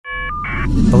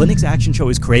The Linux Action Show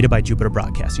is created by Jupiter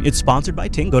Broadcasting. It's sponsored by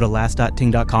Ting. Go to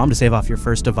last.ting.com to save off your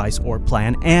first device or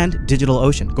plan, and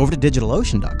DigitalOcean. Go over to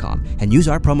DigitalOcean.com and use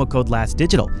our promo code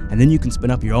LASTDigital, and then you can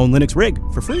spin up your own Linux rig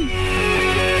for free.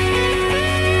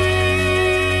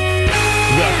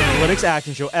 Welcome to the Linux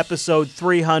Action Show, episode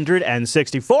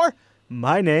 364.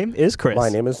 My name is Chris. My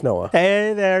name is Noah.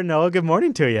 Hey there, Noah. Good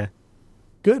morning to you.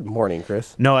 Good morning,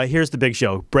 Chris. Noah, here's the big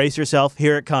show. Brace yourself.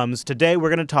 Here it comes. Today, we're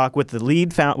going to talk with the lead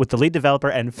developer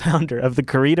and founder of the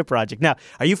Krita project. Now,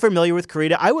 are you familiar with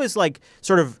Krita? I was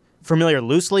sort of familiar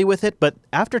loosely with it, but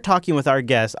after talking with our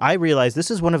guest, I realized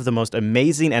this is one of the most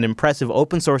amazing and impressive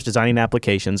open source designing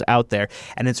applications out there,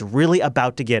 and it's really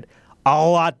about to get a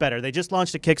lot better. They just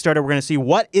launched a Kickstarter. We're going to see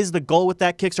what is the goal with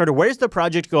that Kickstarter, where's the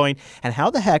project going, and how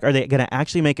the heck are they going to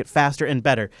actually make it faster and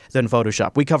better than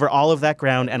Photoshop. We cover all of that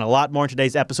ground and a lot more in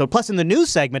today's episode. Plus, in the news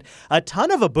segment, a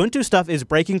ton of Ubuntu stuff is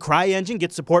breaking. CryEngine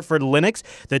gets support for Linux.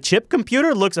 The chip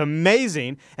computer looks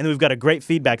amazing, and we've got a great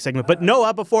feedback segment. But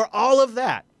Noah, before all of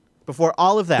that,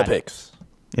 the picks.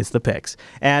 It's the picks.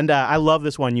 And I love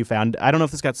this one you found. I don't know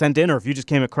if this got sent in or if you just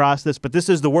came across this, but this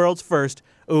is the world's first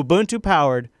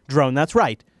Ubuntu-powered drone. That's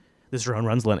right. This drone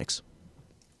runs Linux.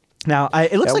 Now,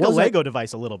 it looks like a Lego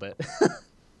device a little bit.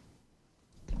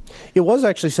 It was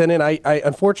actually sent in. I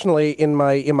unfortunately, in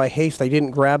my haste, I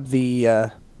didn't grab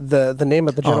the name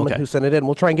of the gentleman who sent it in.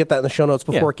 We'll try and get that in the show notes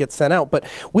before it gets sent out. But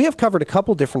we have covered a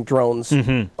couple different drones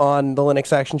on the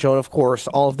Linux Action Show, and of course,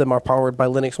 all of them are powered by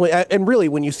Linux. And really,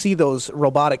 when you see those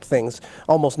robotic things,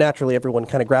 almost naturally, everyone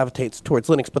kind of gravitates towards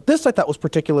Linux. But this I thought was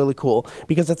particularly cool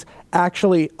because it's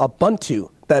actually Ubuntu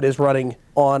that is running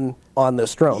on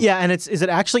this drone. Yeah, and is it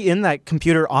actually in that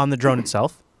computer on the drone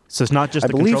itself? So it's not just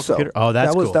the control computer? Oh,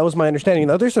 that's cool. That was my understanding.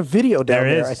 Now, there's a video down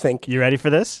there, I think. You ready for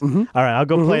this? Mm-hmm. All right, I'll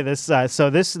go play this. So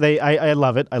this, I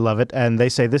love it. I love it. And they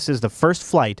say this is the first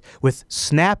flight with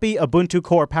Snappy Ubuntu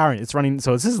Core powering. It's running,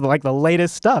 so this is like the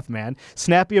latest stuff, man.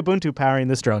 Snappy Ubuntu powering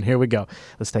this drone. Here we go.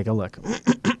 Let's take a look.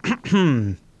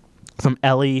 From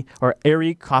Ellie, or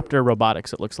Copter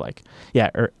Robotics, it looks like. Yeah,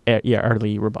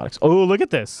 Early Robotics. Oh, look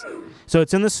at this. So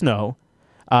it's in the snow.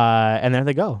 And there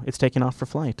they go. It's taking off for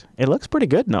flight. It looks pretty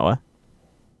good, Noah.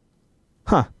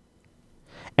 Huh.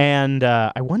 And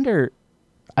I wonder,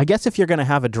 I guess if you're going to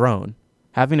have a drone,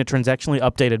 having a transactionally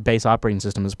updated base operating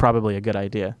system is probably a good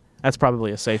idea. That's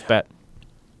probably a safe bet.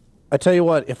 I tell you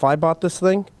what, if I bought this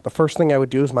thing, the first thing I would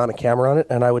do is mount a camera on it,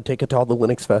 and I would take it to all the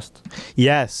Linux Fest.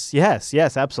 Yes,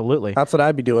 absolutely. That's what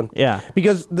I'd be doing. Yeah.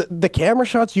 Because the camera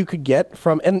shots you could get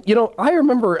from, and I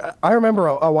remember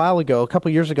a while ago, a couple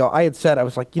years ago, I had said, I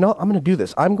was like, I'm going to do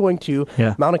this. I'm going to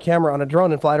mount a camera on a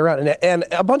drone and fly it around. And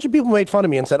a bunch of people made fun of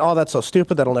me and said, oh, that's so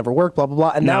stupid, that'll never work, blah, blah,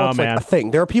 blah. And now it's like a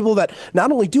thing. There are people that not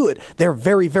only do it, they're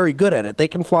very, very good at it. They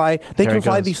can fly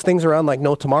these things around like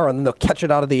no tomorrow, and then they'll catch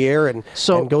it out of the air and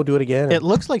go do it again. It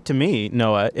looks like to me,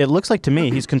 Noah,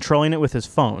 he's controlling it with his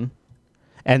phone.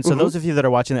 And so those of you that are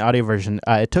watching the audio version,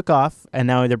 it took off, and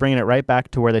now they're bringing it right back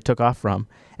to where they took off from.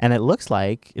 And it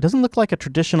doesn't look like a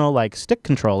traditional stick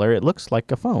controller. It looks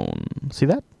like a phone. See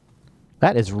that?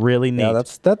 That is really neat.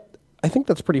 Yeah, I think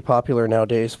that's pretty popular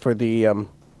nowadays for the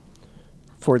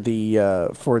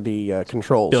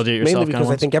controls. Build it yourself. Mainly because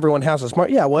I think everyone has a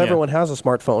everyone has a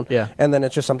smartphone. Yeah. And then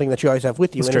it's just something that you always have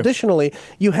with you. That's and true. Additionally,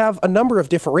 you have a number of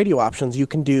different radio options. You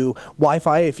can do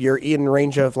Wi-Fi if you're in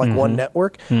range of one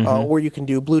network, or you can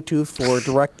do Bluetooth for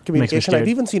direct communication. I've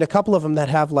even seen a couple of them that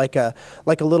have like a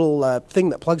little thing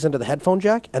that plugs into the headphone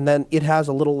jack, and then it has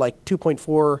a little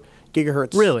 2.4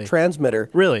 gigahertz transmitter.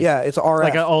 Really? Yeah, it's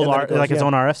RF. Like its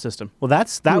own RF system. Well,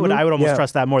 I would almost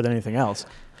trust that more than anything else.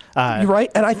 You're right,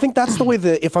 and I think that's the way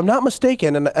if I'm not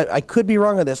mistaken, and I could be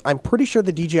wrong on this, I'm pretty sure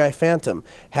the DJI Phantom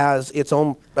has its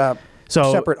own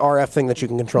separate RF thing that you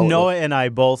can control. Noah and I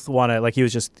both want to, like he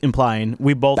was just implying,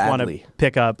 we both want to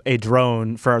pick up a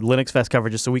drone for our Linux Fest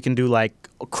coverage so we can do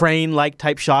crane-like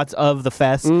type shots of the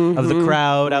fest, of the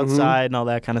crowd outside and all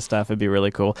that kind of stuff. It'd be really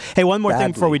cool. Hey, one more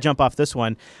thing before we jump off this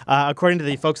one. According to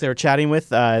the folks they were chatting with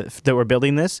that were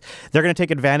building this, they're going to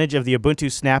take advantage of the Ubuntu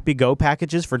Snappy Go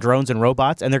packages for drones and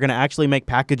robots, and they're going to actually make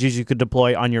packages you could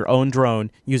deploy on your own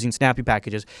drone using Snappy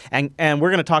packages. And we're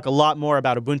going to talk a lot more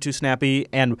about Ubuntu Snappy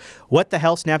and what the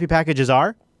hell Snappy packages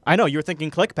are. I know, you were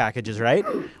thinking click packages, right?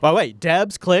 Well, wait,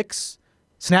 Debs, clicks,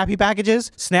 Snappy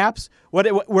packages, snaps. We're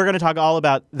going to talk all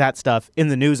about that stuff in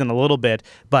the news in a little bit,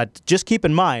 but just keep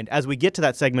in mind, as we get to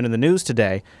that segment in the news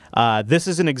today, this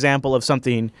is an example of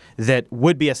something that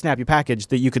would be a Snappy package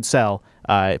that you could sell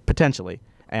potentially.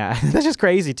 That's just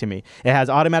crazy to me. It has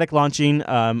automatic launching. It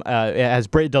has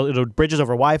it'll bridges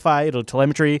over Wi-Fi. It'll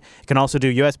telemetry. It can also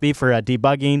do USB for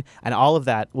debugging, and all of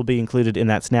that will be included in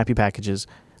that Snappy packages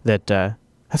that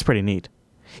That's pretty neat.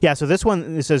 Yeah, so this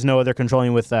one, it says no other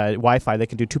controlling with Wi-Fi. They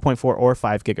can do 2.4 or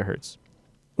 5 gigahertz.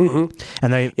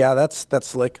 And that's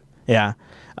slick. Yeah.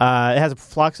 It has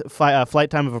a flight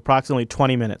time of approximately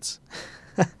 20 minutes.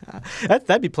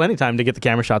 That'd be plenty of time to get the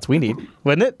camera shots we need,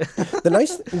 wouldn't it?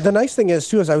 The nice thing is,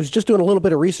 too, is I was just doing a little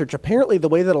bit of research. Apparently, the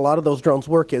way that a lot of those drones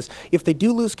work is if they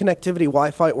do lose connectivity,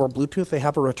 Wi-Fi or Bluetooth, they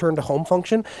have a return to home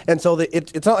function. And so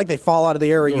it's not like they fall out of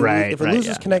the air. If it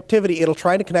loses connectivity, it'll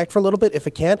try to connect for a little bit. If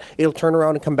it can't, it'll turn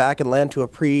around and come back and land to a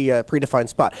predefined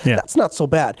spot. Yeah. That's not so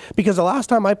bad, because the last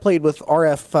time I played with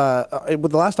the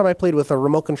last time I played with a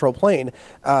remote control plane,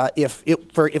 if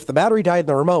the battery died in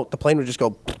the remote, the plane would just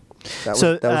go.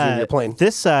 That was your plane.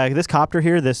 This copter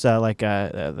here, this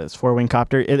 4-wing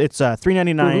copter, it's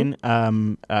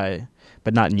 $399,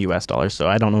 but not in U.S. dollars, so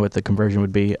I don't know what the conversion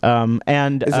would be.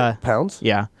 And is it pounds?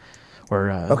 Yeah, or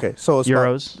okay, so it's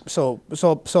euros. So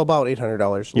about $800.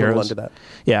 Euros. A little under that.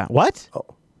 Yeah. What? Oh,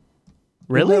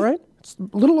 really? Isn't that right? It's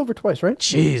a little over twice, right?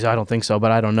 Jeez, I don't think so,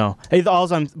 but I don't know.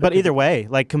 But either way,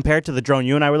 like compared to the drone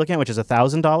you and I were looking at, which is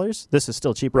 $1,000, this is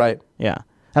still cheaper. Right. Yeah.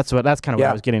 That's kind of what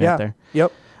I was getting at there.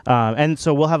 Yep. And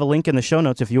so we'll have a link in the show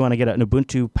notes if you want to get an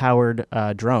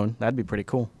Ubuntu-powered drone. That'd be pretty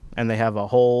cool. And they have a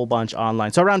whole bunch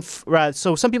online. So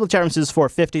so some people in chat room says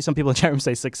 $450. Some people in chat room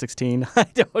say $616. I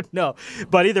don't know,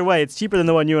 but either way, it's cheaper than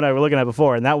the one you and I were looking at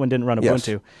before, and that one didn't run Ubuntu.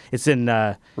 Yes. It's in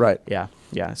right. Yeah.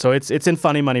 So it's in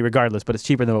funny money regardless, but it's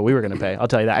cheaper than what we were going to pay. I'll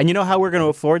tell you that. And you know how we're going to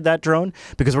afford that drone?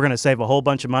 Because we're going to save a whole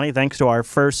bunch of money thanks to our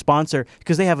first sponsor,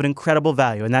 because they have an incredible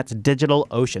value, and that's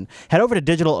DigitalOcean. Head over to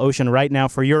DigitalOcean right now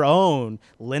for your own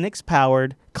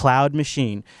Linux-powered cloud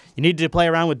machine. You need to play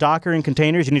around with Docker and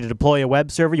containers. You need to deploy a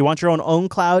web server. You want your own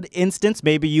cloud instance.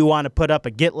 Maybe you want to put up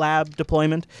a GitLab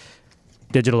deployment.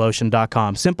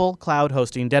 DigitalOcean.com. Simple cloud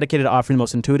hosting dedicated to offering the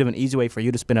most intuitive and easy way for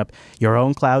you to spin up your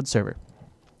own cloud server.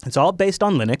 It's all based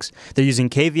on Linux. They're using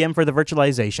KVM for the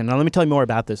virtualization. Now, let me tell you more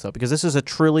about this, though, because this is a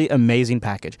truly amazing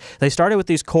package. They started with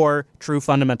these core, true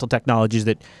fundamental technologies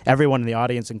that everyone in the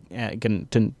audience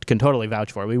can totally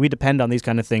vouch for. We depend on these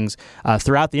kind of things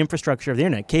throughout the infrastructure of the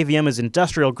internet. KVM is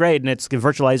industrial grade, and it's the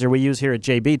virtualizer we use here at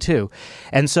JB, too.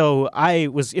 And so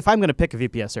if I'm going to pick a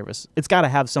VPS service, it's got to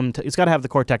have the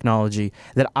core technology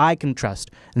that I can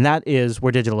trust, and that is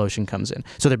where DigitalOcean comes in.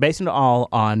 So they're basing it all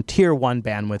on tier 1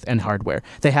 bandwidth and hardware.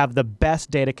 They have the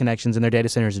best data connections in their data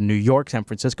centers in New York, San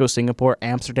Francisco, Singapore,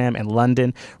 Amsterdam, and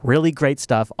London. Really great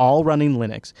stuff, all running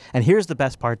Linux. And here's the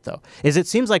best part, though, is it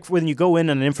seems like when you go in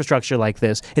on an infrastructure like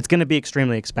this, it's going to be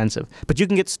extremely expensive. But you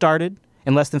can get started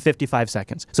in less than 55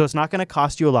 seconds. So it's not going to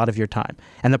cost you a lot of your time.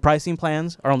 And the pricing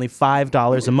plans are only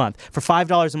 $5 a month. For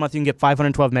 $5 a month, you can get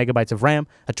 512 megabytes of RAM,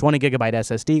 a 20 gigabyte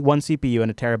SSD, 1 CPU, and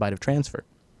a terabyte of transfer.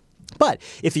 But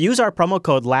if you use our promo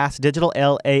code LASDigital,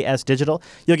 LASDigital,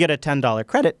 you'll get a $10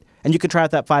 credit, and you can try out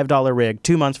that $5 rig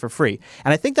 2 months for free.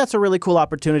 And I think that's a really cool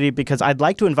opportunity, because I'd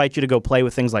like to invite you to go play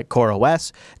with things like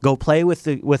CoreOS, go play with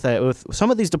some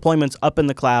of these deployments up in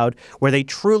the cloud where they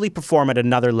truly perform at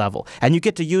another level. And you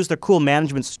get to use their cool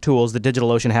management tools that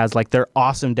DigitalOcean has, like their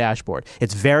awesome dashboard.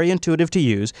 It's very intuitive to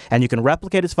use, and you can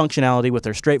replicate its functionality with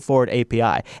their straightforward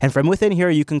API. And from within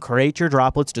here, you can create your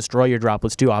droplets, destroy your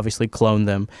droplets too, obviously clone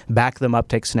them, back them up,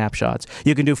 take snapshots.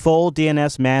 You can do full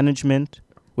DNS management,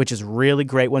 which is really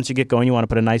great. Once you get going, you want to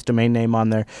put a nice domain name on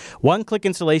there. One-click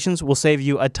installations will save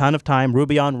you a ton of time.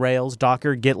 Ruby on Rails,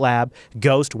 Docker, GitLab,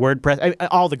 Ghost, WordPress,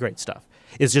 all the great stuff.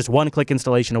 It's just one-click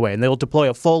installation away, and they will deploy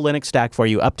a full Linux stack for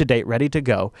you, up to date, ready to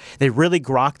go. They really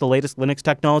grok the latest Linux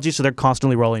technology, so they're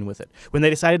constantly rolling with it. When they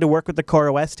decided to work with the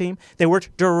CoreOS team, they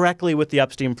worked directly with the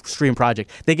upstream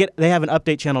project. They have an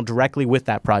update channel directly with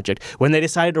that project. When they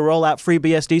decided to roll out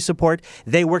FreeBSD support,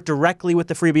 they worked directly with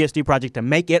the FreeBSD project to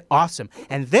make it awesome.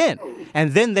 And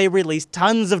then they released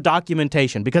tons of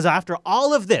documentation, because after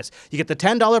all of this, you get the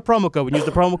 $10 promo code. When you use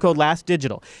the promo code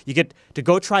LASDigital, you get to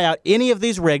go try out any of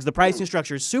these rigs. The pricing structure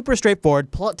is super straightforward,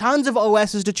 tons of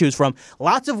OSs to choose from,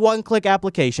 lots of one-click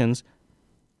applications,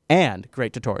 and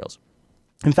great tutorials.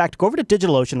 In fact, go over to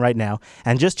DigitalOcean right now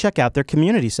and just check out their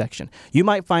community section. You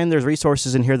might find there's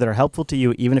resources in here that are helpful to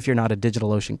you even if you're not a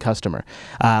DigitalOcean customer,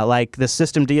 like the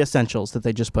Systemd Essentials that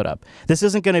they just put up. This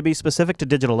isn't going to be specific to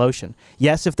DigitalOcean.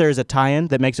 Yes, if there's a tie-in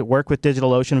that makes it work with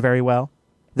DigitalOcean very well,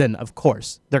 then of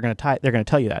course they're going to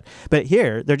tell you that. But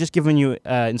here they're just giving you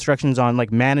instructions on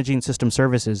like managing system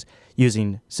services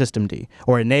using Systemd,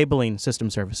 or enabling system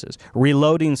services,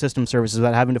 reloading system services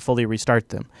without having to fully restart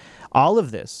them. All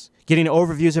of this, getting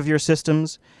overviews of your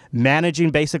systems,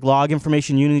 managing basic log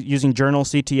information using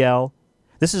journalctl.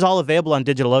 This is all available on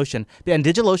DigitalOcean, and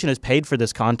DigitalOcean has paid for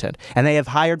this content, and they have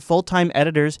hired full-time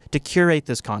editors to curate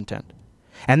this content.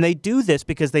 And they do this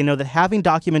because they know that having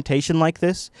documentation like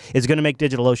this is going to make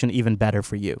DigitalOcean even better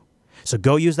for you. So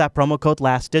go use that promo code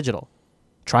LASTDigital.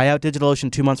 Try out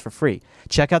DigitalOcean 2 months for free.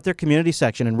 Check out their community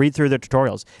section and read through their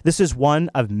tutorials. This is one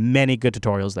of many good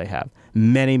tutorials they have.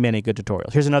 Many, many good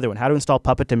tutorials. Here's another one. How to install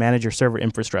Puppet to manage your server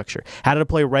infrastructure. How to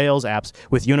deploy Rails apps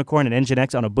with Unicorn and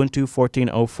Nginx on Ubuntu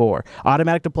 14.04.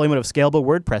 Automatic deployment of scalable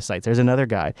WordPress sites. There's another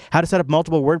guide. How to set up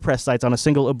multiple WordPress sites on a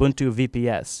single Ubuntu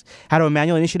VPS. How to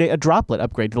manually initiate a Droplet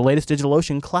upgrade to the latest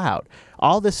DigitalOcean cloud.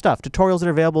 All this stuff. Tutorials that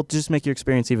are available to just make your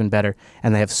experience even better.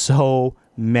 And they have so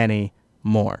many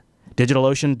more.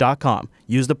 DigitalOcean.com.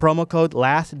 Use the promo code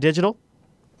LASTDigital,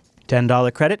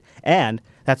 $10 credit, and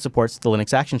that supports the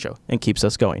Linux Action Show and keeps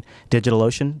us going.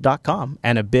 DigitalOcean.com.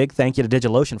 And a big thank you to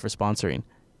DigitalOcean for sponsoring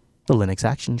the Linux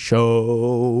Action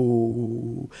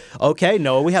Show. Okay,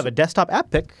 Noah, we have a desktop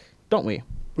app pick, don't we?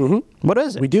 Mm-hmm. What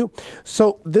is it? We do.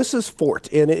 So this is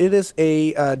Fort, and it is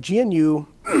a GNU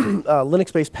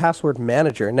Linux-based password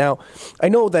manager. Now, I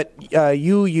know that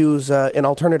you use an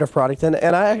alternative product, and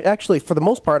I actually, for the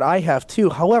most part, I have too.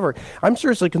 However, I'm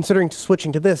seriously considering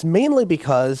switching to this, mainly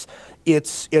because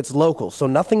it's local, so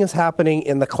nothing is happening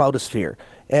in the cloudosphere.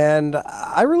 And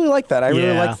I really like that. I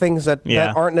really like things that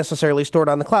aren't necessarily stored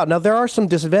on the cloud. Now, there are some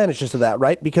disadvantages to that,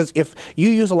 right? Because if you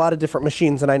use a lot of different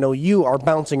machines, and I know you are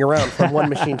bouncing around from one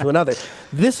machine to another,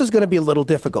 this is going to be a little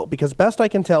difficult because best I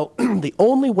can tell, the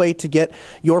only way to get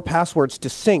your passwords to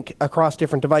sync across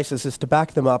different devices is to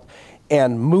back them up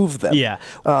and move them. Yeah.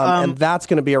 And that's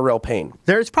going to be a real pain.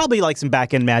 There's probably like some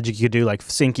back-end magic you could do, like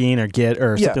syncing or Git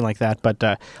or something like that. But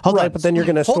hold on. But then you're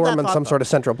going to store them in some sort of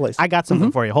central place. I got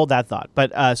something for you. Hold that thought.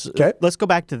 But let's go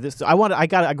back to this.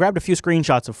 I grabbed a few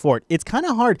screenshots of Fort. It's kind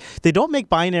of hard. They don't make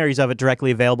binaries of it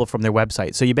directly available from their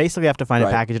website, so you basically have to find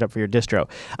it, package it up for your distro.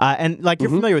 And like you're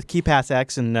familiar with KeyPass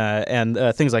X and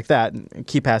things like that.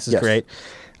 KeyPass is great.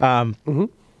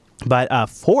 But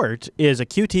Fort is a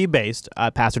Qt-based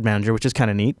password manager, which is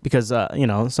kind of neat because,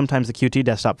 sometimes the Qt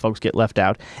desktop folks get left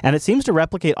out. And it seems to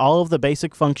replicate all of the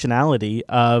basic functionality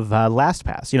of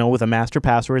LastPass, with a master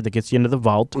password that gets you into the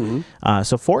vault.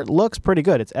 So Fort looks pretty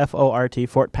good. It's F-O-R-T,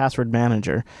 Fort Password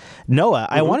Manager. Noah,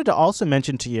 I wanted to also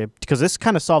mention to you, because this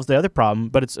kind of solves the other problem,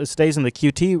 but it stays in the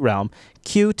Qt realm,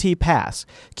 Qt Pass.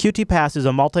 Qt Pass is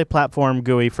a multi-platform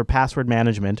GUI for password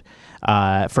management,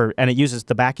 and it uses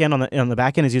the backend. On the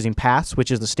backend is using Pass,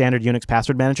 which is the standard Unix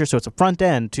password manager. So it's a front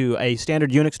end to a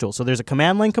standard Unix tool. So there's a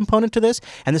command line component to this,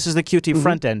 and this is the Qt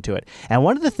front end to it. And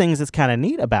one of the things that's kind of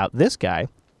neat about this guy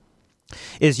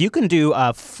is you can do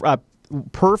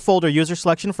per folder user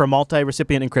selection for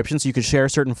multi-recipient encryption, so you can share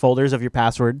certain folders of your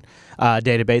password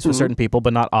database with certain people,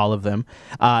 but not all of them.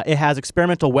 It has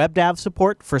experimental WebDAV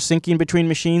support for syncing between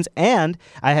machines, and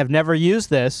I have never used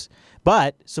this,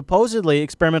 but supposedly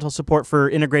experimental support for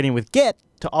integrating with Git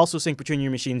to also sync between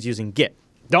your machines using Git.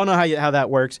 Don't know how that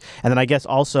works. And then I guess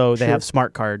also they have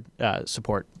smart card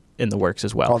support in the works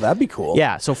as well. Oh, that'd be cool.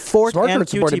 Yeah, so Fort and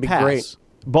Qt Pass. Great.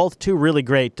 Both two really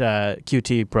great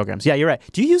Qt programs. Yeah, you're right.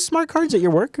 Do you use smart cards at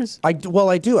your work? I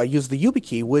do. I use the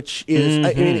YubiKey, which is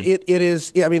it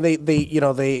is. I mean,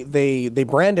 they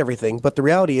brand everything, but the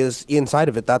reality is inside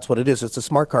of it, that's what it is. It's a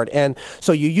smart card, and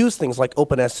so you use things like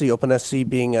OpenSC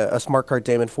being a smart card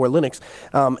daemon for Linux,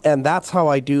 and that's how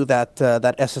I do that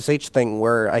SSH thing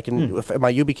where I can, if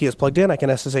my YubiKey is plugged in, I can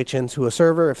SSH into a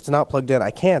server. If it's not plugged in, I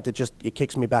can't. It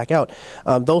kicks me back out.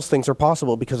 Those things are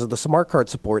possible because of the smart card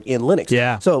support in Linux.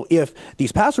 Yeah. So if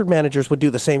these password managers would do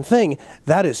the same thing,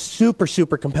 that is super,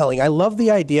 super compelling. I love the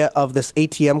idea of this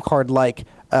ATM card-like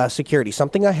security,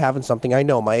 something I have and something I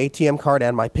know, my ATM card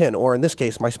and my PIN, or in this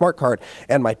case, my smart card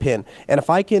and my PIN. And if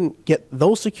I can get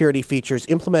those security features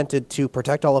implemented to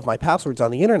protect all of my passwords on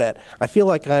the internet, I feel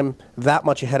like I'm that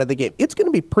much ahead of the game. It's going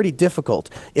to be pretty difficult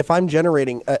if I'm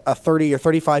generating a 30 or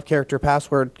 35 character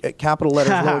password, capital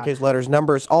letters, lowercase letters,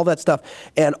 numbers, all that stuff,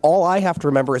 and all I have to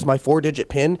remember is my 4-digit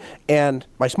PIN and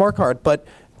my smart card. But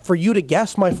for you to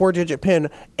guess my 4-digit PIN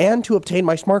and to obtain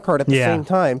my smart card at the same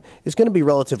time is going to be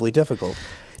relatively difficult.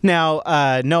 Now,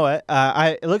 Noah,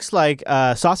 it looks like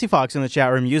Saucy Fox in the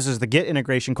chat room uses the Git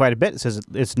integration quite a bit. It says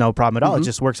it's no problem at all. It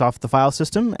just works off the file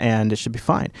system, and it should be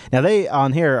fine. Now, they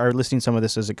on here are listing some of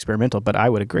this as experimental, but I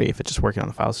would agree if it's just working on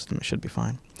the file system, it should be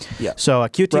fine. Yeah. So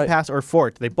Qt Pass or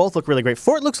Fort, they both look really great.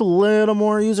 Fort looks a little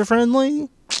more user-friendly.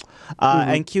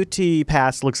 And Qt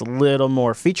Pass looks a little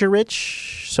more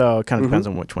feature-rich, so it kind of depends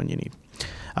on which one you need.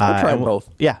 I'll try both.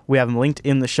 Yeah, we have them linked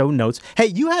in the show notes. Hey,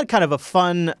 you had kind of a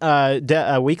fun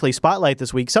weekly spotlight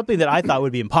this week, something that I thought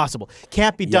would be impossible.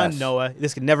 Can't be done, Noah.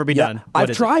 This can never be done.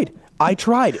 I've tried. I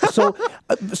tried. So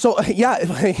this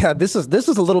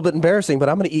is a little bit embarrassing, but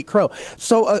I'm going to eat crow.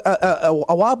 So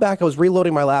a while back, I was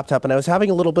reloading my laptop, and I was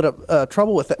having a little bit of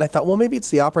trouble with it, and I thought, well, maybe it's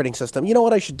the operating system. You know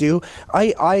what I should do?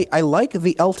 I like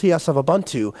the LTS of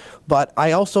Ubuntu, but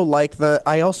I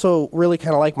also really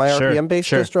kind of like my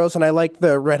RPM-based distros, and I like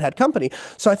the Red Hat company.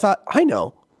 So I thought,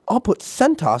 I'll put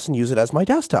CentOS and use it as my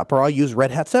desktop, or I'll use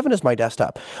Red Hat 7 as my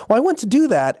desktop. Well, I went to do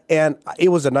that, and it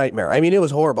was a nightmare. I mean, it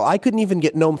was horrible. I couldn't even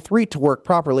get GNOME 3 to work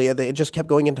properly. It just kept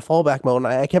going into fallback mode, and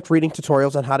I kept reading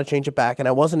tutorials on how to change it back, and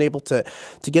I wasn't able to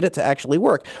get it to actually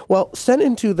work. Well, sent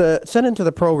into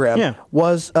the program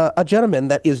was a gentleman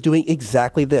that is doing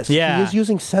exactly this. Yeah. He is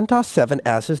using CentOS 7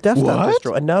 as his desktop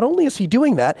distro, and not only is he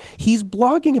doing that, he's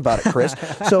blogging about it, Chris.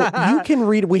 So you can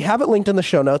read. We have it linked in the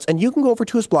show notes, and you can go over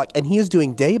to his blog, and he is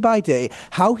doing day by day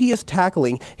how he is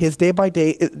tackling his day by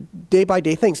day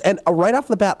things. And right off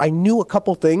the bat, I knew a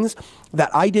couple things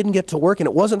that I didn't get to work, and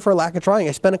it wasn't for lack of trying.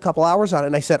 I spent a couple hours on it,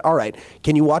 and I said, all right,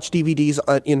 can you watch DVDs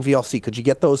in VLC? Could you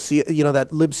get those, that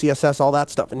libcss, all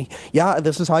that stuff? And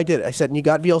this is how I did it. I said, and you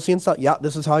got VLC installed? Yeah,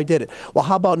 this is how I did it. Well,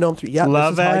 how about GNOME 3? Yeah,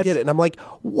 this is how I did it. And I'm like,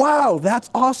 wow, that's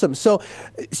awesome. So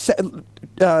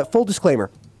full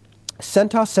disclaimer,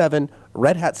 CentOS 7,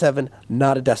 Red Hat 7,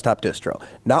 not a desktop distro.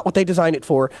 Not what they designed it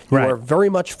for. You are very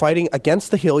much fighting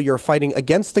against the hill. You're fighting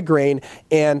against the grain.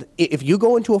 And if you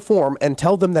go into a forum and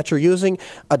tell them that you're using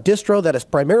a distro that is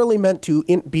primarily meant to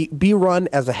be run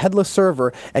as a headless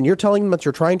server, and you're telling them that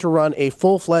you're trying to run a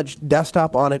full-fledged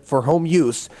desktop on it for home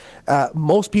use,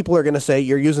 most people are going to say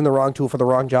you're using the wrong tool for the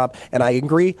wrong job, and I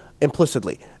agree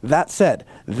implicitly. That said,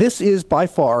 this is by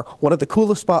far one of the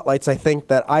coolest spotlights I think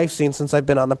that I've seen since I've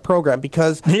been on the program,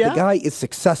 because the guy is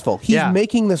successful. He's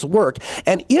making this work,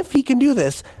 and if he can do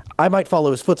this, I might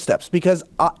follow his footsteps, because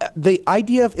the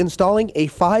idea of installing a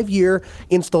 5-year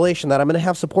installation that I'm going to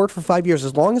have support for 5 years,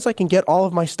 as long as I can get all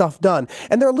of my stuff done.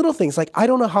 And there are little things like, I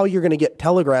don't know how you're going to get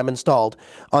Telegram installed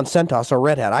on CentOS or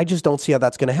Red Hat. I just don't see how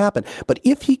that's going to happen. But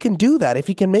if he can do that, if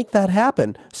he can make that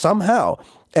happen somehow,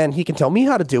 and he can tell me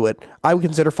how to do it, I would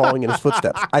consider following in his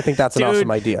footsteps. I think that's an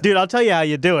awesome idea. Dude, I'll tell you how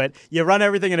you do it. You run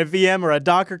everything in a VM or a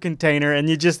Docker container, and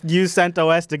you just use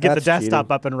CentOS to get the desktop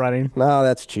up and running. No,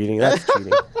 that's cheating. That's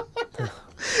cheating.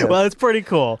 Well, it's pretty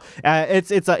cool.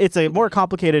 It's a more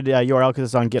complicated URL because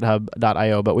it's on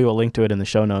github.io, but we will link to it in the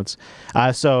show notes.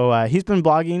 So he's been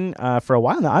blogging for a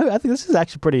while now. I think this is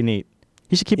actually pretty neat.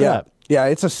 You should keep it up. Yeah,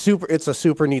 it's a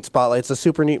super neat spotlight. It's a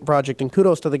super neat project, and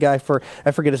kudos to the guy for,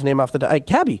 I forget his name off the top.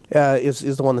 Cabby is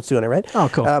the one that's doing it, right? Oh,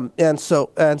 cool. And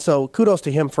so kudos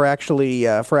to him for actually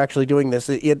doing this.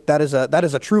 That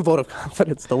is a true vote of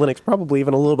confidence to Linux, probably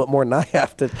even a little bit more than I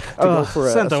have to go for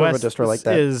a server distro like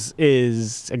that.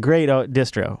 Is a great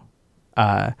distro.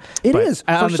 It is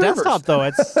on the desktop, though.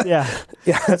 It's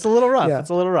it's a little rough. Yeah. It's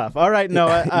a little rough. All right,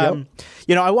 Noah.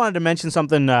 I wanted to mention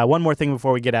something. One more thing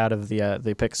before we get out of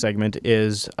the pick segment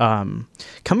is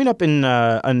coming up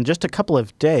in just a couple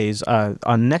of days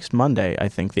on next Monday. I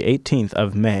think the 18th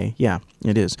of May. Yeah,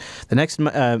 it is the next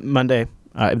Monday.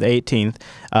 The 18th.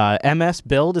 MS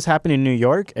Build is happening in New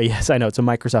York. Yes, I know, it's a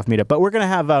Microsoft meetup. But we're going to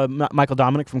have Michael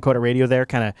Dominic from Coda Radio there.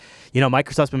 Kind of,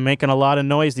 Microsoft's been making a lot of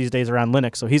noise these days around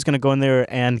Linux. So he's going to go in there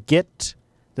and get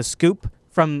the scoop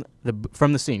from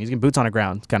the scene. He's going to boots on the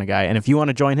ground kind of guy. And if you want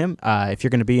to join him, if you're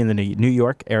going to be in the New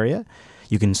York area,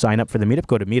 you can sign up for the meetup.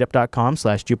 Go to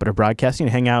meetup.com/Jupiter Broadcasting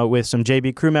and hang out with some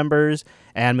JB crew members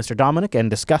and Mr. Dominic and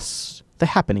discuss the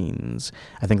happenings.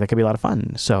 I think that could be a lot of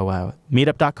fun. So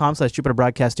meetup.com/Jupiter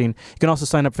Broadcasting. You can also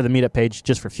sign up for the meetup page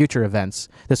just for future events.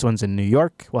 This one's in New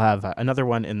York. We'll have another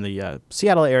one in the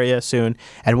Seattle area soon.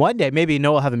 And one day, maybe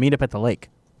Noah will have a meetup at the lake.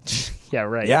 Yeah,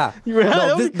 right. Yeah.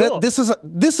 This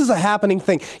is a happening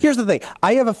thing. Here's the thing.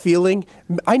 I have a feeling,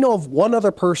 I know of one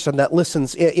other person that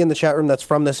listens in the chat room that's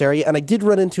from this area, and I did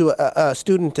run into a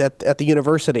student at the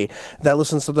university that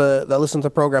listens to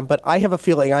the program, but I have a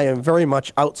feeling I am very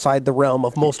much outside the realm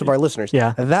of most of our listeners.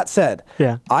 Yeah. That said,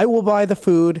 I will buy the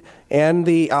food and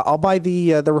I'll buy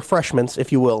the refreshments,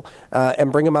 if you will,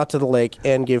 and bring them out to the lake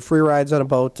and give free rides on a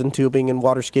boat and tubing and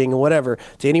water skiing and whatever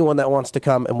to anyone that wants to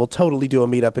come, and we'll totally do a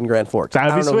meetup in Grand Forks.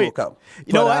 That'd be sweet. Come.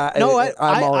 You know what?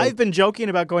 I've been joking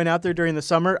about going out there during the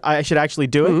summer. I should actually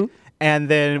do it, and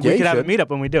then we could have a meetup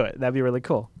when we do it. That'd be really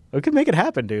cool. We could make it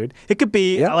happen, dude. It could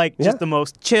be just the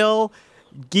most chill,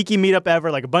 geeky meetup ever,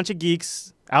 like a bunch of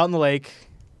geeks out in the lake.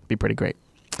 Be pretty great.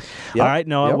 All right,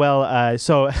 Noah. Well,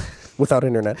 so without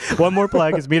internet. One more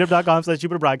plug is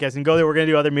meetup.com/Jupiter Broadcasting. Go there. We're going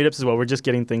to do other meetups as well. We're just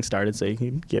getting things started, so you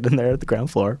can get in there at the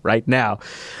ground floor right now.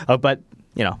 But,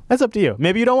 that's up to you.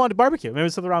 Maybe you don't want to barbecue. Maybe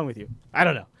there's something wrong with you. I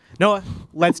don't know. Noah,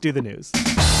 let's do the news.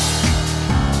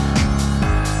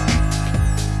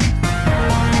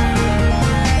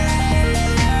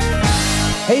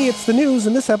 Hey, it's the news,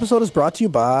 and this episode is brought to you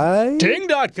by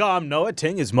Ting.com. Noah,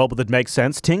 Ting is mobile that makes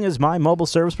sense. Ting is my mobile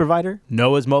service provider,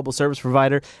 Noah's mobile service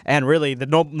provider, and really the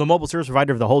mobile service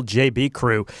provider of the whole JB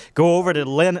crew. Go over to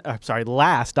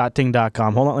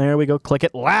last.ting.com. Hold on, there we go. Click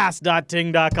it,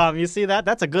 last.ting.com. You see that?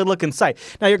 That's a good-looking site.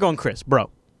 Now you're going, Chris, bro,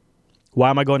 why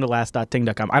am I going to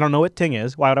last.ting.com? I don't know what Ting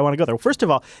is. Why would I want to go there? Well, first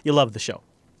of all, you love the show.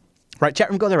 Right, chat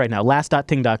room, go there right now,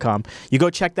 last.ting.com. You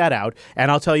go check that out, and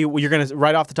I'll tell you, you're going to,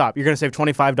 right off the top, you're going to save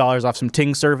 $25 off some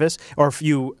Ting service, or if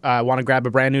you want to grab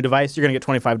a brand new device, you're going to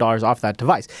get $25 off that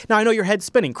device. Now, I know your head's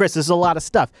spinning. Chris, this is a lot of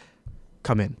stuff.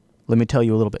 Come in. Let me tell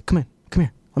you a little bit. Come here.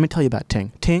 Let me tell you about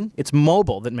Ting. Ting, it's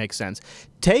mobile that makes sense.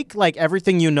 Take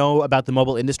everything you know about the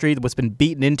mobile industry, what's been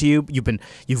beaten into you.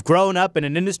 You've grown up in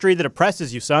an industry that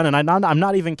oppresses you, son, and I'm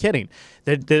not even kidding.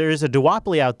 There is a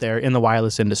duopoly out there in the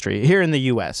wireless industry here in the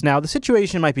U.S. Now, the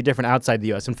situation might be different outside the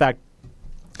U.S. In fact,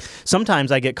 sometimes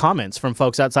I get comments from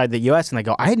folks outside the U.S. and they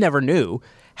go, I never knew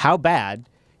how bad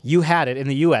you had it in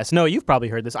the U.S. No, you've probably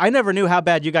heard this. I never knew how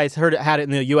bad you guys had it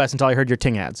in the U.S. until I heard your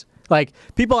Ting ads.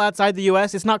 People outside the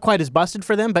U.S., it's not quite as busted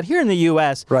for them, but here in the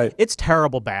U.S., right, it's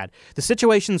terrible bad. The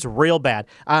situation's real bad.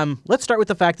 Let's start with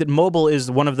the fact that mobile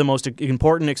is one of the most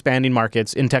important expanding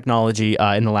markets in technology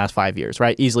in the last 5 years,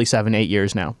 right? Easily 7-8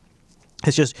 years now.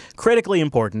 It's just critically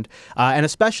important, and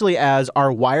especially as our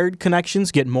wired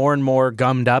connections get more and more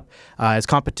gummed up, as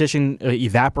competition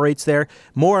evaporates there,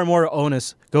 more and more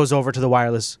onus goes over to the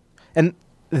wireless. And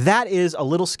that is a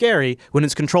little scary when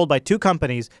it's controlled by two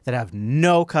companies that have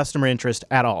no customer interest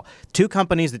at all. Two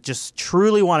companies that just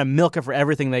truly want to milk it for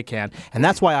everything they can. And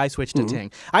that's why I switched to Ting.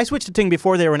 I switched to Ting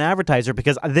before they were an advertiser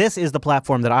because this is the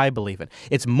platform that I believe in.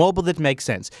 It's mobile that makes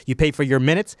sense. You pay for your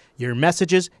minutes, your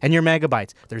messages, and your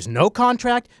megabytes. There's no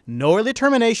contract, no early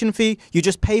termination fee. You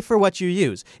just pay for what you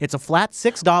use. It's a flat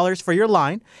 $6 for your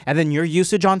line, and then your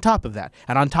usage on top of that.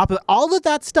 And on top of all of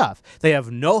that stuff, they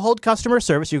have no-hold customer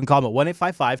service. You can call them at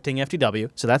 1-855 Ting FTW,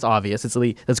 so that's obvious.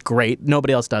 That's great.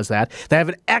 Nobody else does that. They have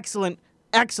an excellent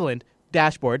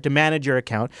dashboard to manage your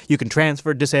account. You can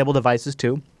transfer disabled devices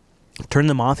too. Turn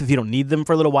them off if you don't need them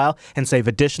for a little while and save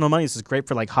additional money. This is great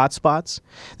for hotspots.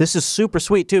 This is super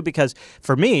sweet too because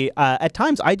for me, at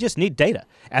times I just need data.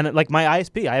 And my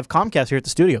ISP, I have Comcast here at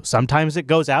the studio. Sometimes it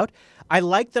goes out. I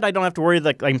like that I don't have to worry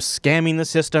that I'm scamming the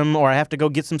system or I have to go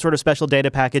get some sort of special data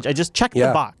package. I just check the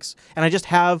box and I just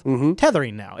have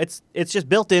tethering now. It's just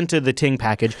built into the Ting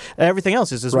package. Everything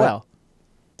else is as well.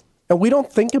 And we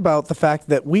don't think about the fact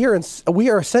that we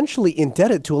are essentially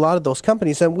indebted to a lot of those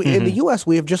companies. And in the U.S.,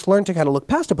 we have just learned to kind of look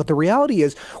past it. But the reality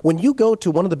is, when you go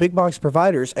to one of the big box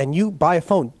providers and you buy a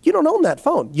phone, you don't own that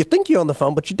phone. You think you own the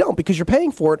phone, but you don't because you're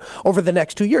paying for it over the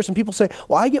next 2 years. And people say,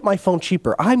 well, I get my phone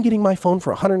cheaper. I'm getting my phone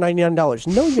for $199.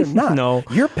 No, you're not. No.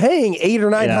 You're paying $800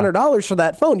 or $900 for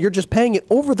that phone. You're just paying it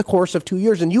over the course of 2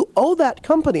 years. And you owe that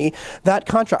company that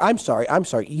contract. I'm sorry.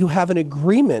 You have an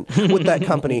agreement with that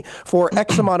company for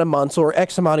X amount of months or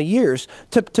X amount of years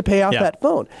to pay out that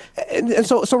phone, and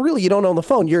so really you don't own the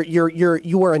phone.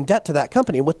 You are in debt to that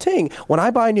company. With Ting, when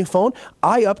I buy a new phone,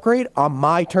 I upgrade on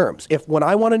my terms. When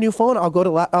I want a new phone, I'll go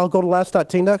to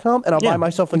last.ting.com and I'll buy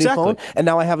myself a new phone, and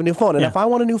now I have a new phone. And if I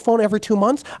want a new phone every 2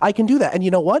 months, I can do that. And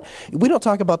you know what? We don't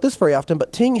talk about this very often,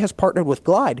 but Ting has partnered with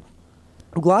Glide.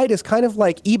 Glide is kind of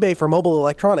like eBay for mobile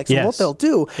electronics. And what they'll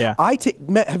do,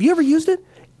 have you ever used it?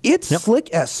 It's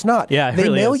slick as snot. Yeah, they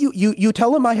really mail is. You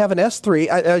tell them I have an S3.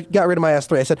 I got rid of my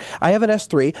S3. I said, I have an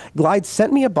S3. Glide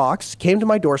sent me a box, came to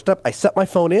my doorstep. I set my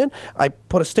phone in. I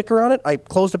put a sticker on it. I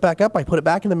closed it back up. I put it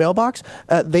back in the mailbox.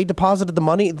 They deposited the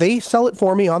money. They sell it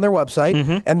for me on their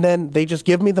website, and then they just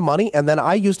give me the money, and then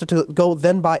I used it to go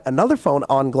then buy another phone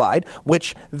on Glide,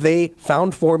 which they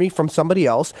found for me from somebody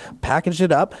else, packaged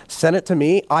it up, sent it to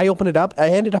me. I opened it up. I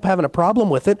ended up having a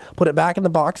problem with it, put it back in the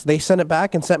box. They sent it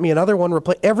back and sent me another one,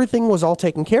 everything was all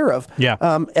taken care of. Yeah.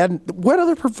 And what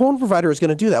other phone provider is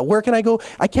going to do that? Where can I go?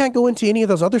 I can't go into any of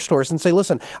those other stores and say,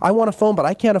 listen, I want a phone, but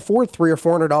I can't afford $300 or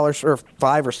 $400 or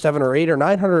 $500 or $700 or $800 or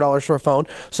 $900 for a phone.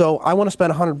 So I want to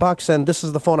spend $100 and this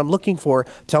is the phone I'm looking for.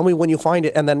 Tell me when you find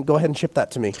it and then go ahead and ship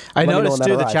that to me. I noticed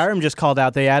too, the chat room just called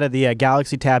out, they added the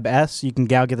Galaxy Tab S. You can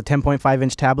now get the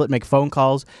 10.5-inch tablet, make phone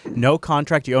calls, no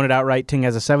contract. You own it outright. Ting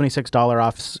has a $76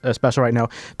 off special right now.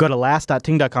 Go to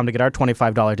last.ting.com to get our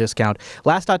 $25 discount.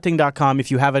 Last last.ting.com.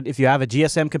 If you have a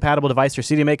GSM compatible device or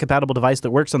CDMA compatible device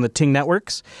that works on the Ting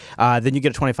networks, then you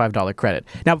get a $25 credit.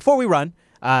 Now, before we run,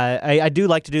 I do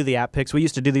like to do the app picks. We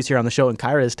used to do these here on the show, and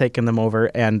Kyra has taken them over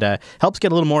and helps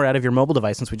get a little more out of your mobile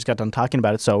device since we just got done talking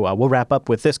about it. So we'll wrap up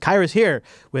with this. Kyra's here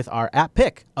with our app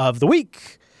pick of the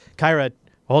week. Kyra,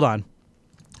 hold on.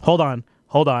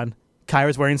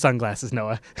 Kyra's wearing sunglasses,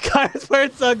 Noah. Kyra's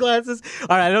wearing sunglasses.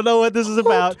 All right, I don't know what this is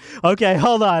about. Okay,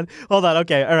 hold on.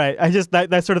 Okay, all right.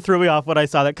 That sort of threw me off when I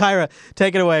saw that. Kyra,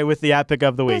 take it away with the app pick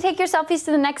of the week. Can you take your selfies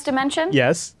to the next dimension?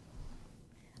 Yes.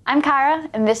 I'm Kyra,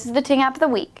 and this is the Ting app of the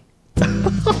week. That's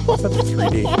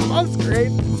 3D. That's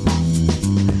great.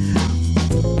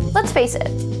 Let's face it,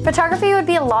 photography would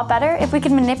be a lot better if we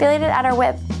could manipulate it at our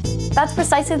whim. That's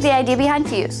precisely the idea behind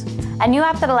Fuse, a new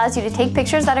app that allows you to take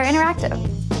pictures that are interactive.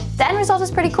 The end result is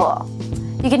pretty cool.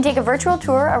 You can take a virtual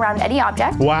tour around any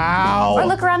object. Wow. Or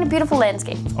look around a beautiful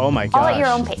landscape. Oh my gosh. All at your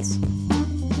own pace.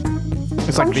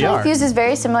 It's like VR. Fuse is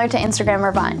very similar to Instagram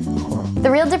or Vine.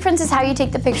 The real difference is how you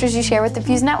take the pictures you share with the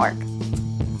Fuse network.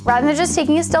 Rather than just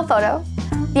taking a still photo,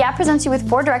 the app presents you with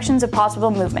 4 directions of possible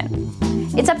movement.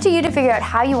 It's up to you to figure out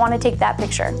how you want to take that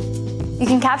picture. You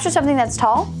can capture something that's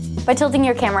tall by tilting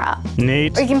your camera up.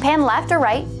 Neat. Or you can pan left or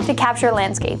right to capture a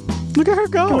landscape. Look at her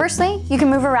go. Conversely, you can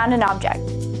move around an object.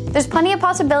 There's plenty of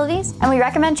possibilities, and we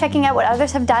recommend checking out what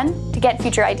others have done to get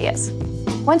future ideas.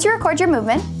 Once you record your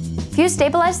movement, Fuse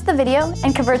stabilizes the video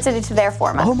and converts it into their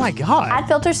format. Oh my god. Add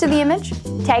filters to the image,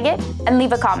 tag it, and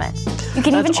leave a comment. You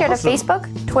can even share to Facebook,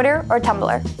 Twitter, or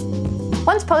Tumblr.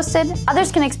 Once posted, others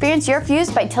can experience your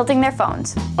Fuse by tilting their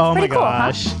phones. Oh Pretty my cool,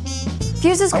 gosh. huh?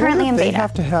 Fuse is currently in beta.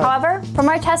 However, from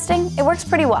our testing, it works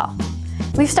pretty well.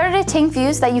 We've started a Ting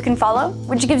Fuse that you can follow,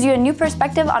 which gives you a new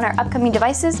perspective on our upcoming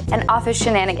devices and office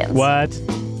shenanigans. What?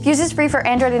 Fuse is free for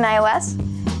Android and iOS.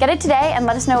 Get it today and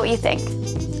let us know what you think.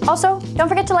 Also, don't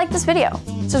forget to like this video,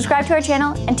 subscribe to our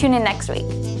channel, and tune in next week.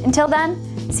 Until then,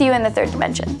 see you in the third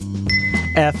dimension.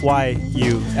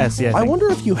 FYUSE. I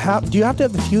wonder if do you have to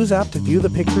have the Fuse app to view the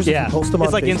pictures and post them on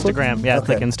Facebook? It's like Instagram. Yeah,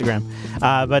 okay. It's like Instagram.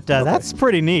 But that's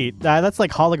pretty neat. That's like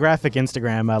holographic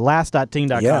Instagram.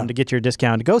 Last.ting.com to get your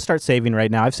discount. Go start saving right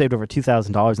now. I've saved over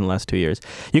 $2,000 in the last 2 years.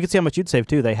 You can see how much you'd save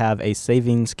too. They have a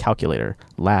savings calculator.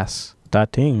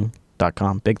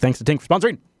 Last.ting.com. Big thanks to Ting for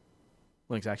sponsoring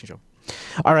Linux Action Show.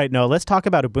 All right, no, let's talk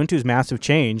about Ubuntu's massive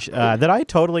change that I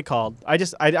totally called. I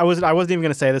wasn't even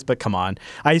going to say this, but come on.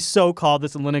 I so called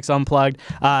this in Linux Unplugged.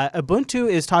 Ubuntu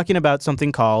is talking about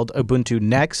something called Ubuntu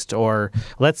Next, or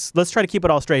let's try to keep it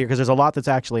all straight here because there's a lot that's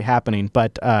actually happening.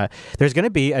 But there's going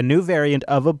to be a new variant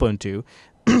of Ubuntu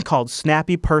called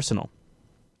Snappy Personal.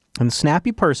 And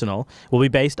Snappy Personal will be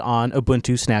based on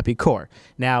Ubuntu Snappy Core.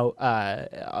 Now,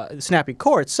 Snappy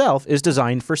Core itself is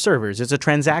designed for servers. It's a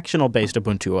transactional-based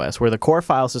Ubuntu OS where the core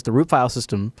file system, the root file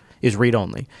system, is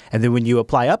read-only. And then when you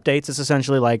apply updates, it's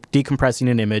essentially like decompressing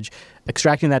an image,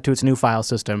 extracting that to its new file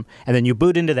system, and then you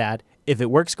boot into that. If it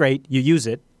works great, you use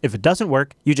it. If it doesn't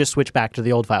work, you just switch back to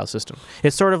the old file system.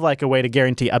 It's sort of like a way to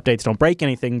guarantee updates don't break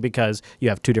anything because you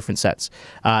have 2 different sets.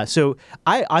 So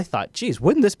I thought, geez,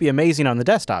 wouldn't this be amazing on the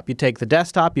desktop? You take the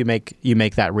desktop, you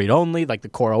make that read-only, like the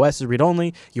Core OS is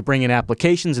read-only. You bring in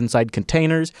applications inside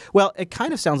containers. Well, it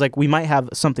kind of sounds like we might have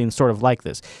something sort of like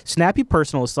this. Snappy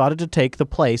Personal is thought to take the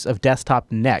place of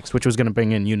Desktop Next, which was going to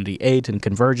bring in Unity 8 and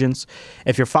convergence.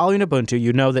 If you're following Ubuntu,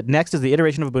 you know that Next is the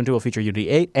iteration of Ubuntu will feature Unity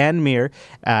 8 and Mir.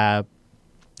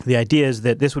 The idea is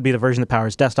that this would be the version that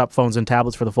powers desktop phones and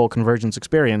tablets for the full convergence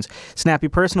experience. Snappy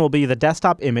Personal will be the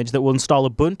desktop image that will install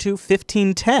Ubuntu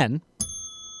 15.10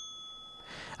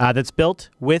 that's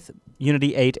built with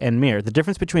Unity 8 and Mir. The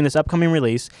difference between this upcoming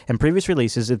release and previous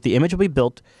releases is that the image will be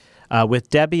built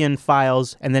with Debian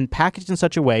files and then packaged in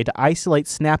such a way to isolate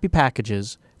Snappy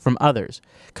packages from others.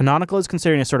 Canonical is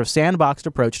considering a sort of sandboxed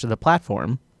approach to the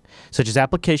platform, such as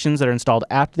applications that are installed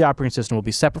after the operating system will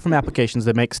be separate from applications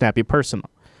that make up Snappy Personal.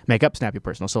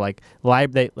 So like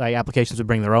applications would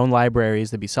bring their own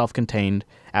libraries. They'd be self-contained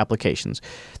applications.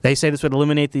 They say this would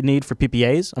eliminate the need for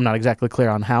PPAs. I'm not exactly clear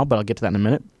on how, but I'll get to that in a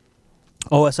minute.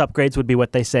 OS upgrades would be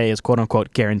what they say is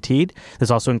quote-unquote guaranteed. This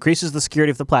also increases the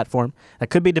security of the platform. That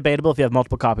could be debatable if you have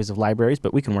multiple copies of libraries,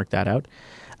 but we can work that out.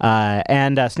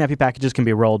 And Snappy packages can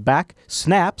be rolled back.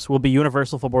 Snaps will be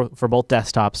universal for both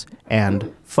desktops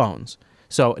and phones.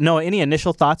 So, Noah, any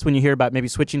initial thoughts when you hear about maybe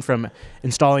switching from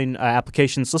installing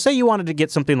applications? So say you wanted to get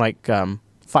something like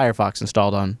Firefox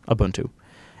installed on Ubuntu,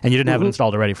 and you didn't have it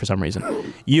installed already for some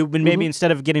reason. You would maybe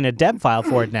instead of getting a deb file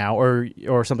for it now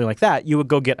or something like that, you would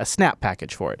go get a snap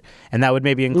package for it. And that would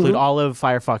maybe include all of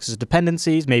Firefox's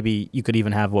dependencies. Maybe you could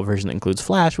even have a version that includes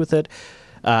Flash with it.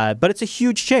 But it's a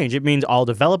huge change. It means all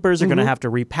developers are going to have to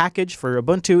repackage for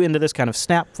Ubuntu into this kind of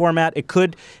snap format. It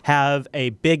could have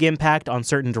a big impact on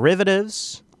certain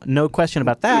derivatives. No question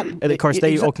about that. Of course,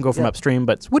 they all can go from upstream.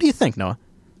 But what do you think, Noah?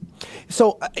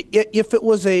 So if it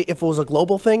was a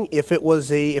global thing, if it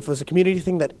was a community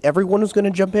thing that everyone was going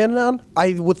to jump in on,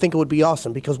 I would think it would be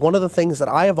awesome, because one of the things that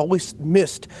I have always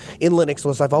missed in Linux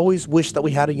was I've always wished that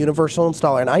we had a universal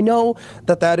installer. And I know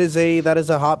that is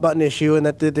a hot button issue, and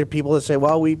that there are people that say,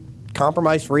 well, we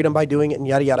compromise freedom by doing it and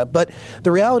yada yada. But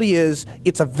the reality is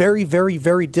it's a very, very,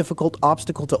 very difficult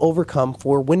obstacle to overcome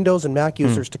for Windows and Mac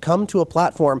users to come to a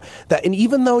platform that, and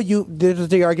even though there's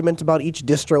the argument about each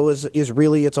distro is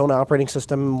really its own operating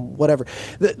system, whatever.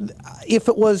 If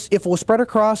it was spread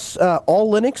across all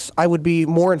Linux, I would be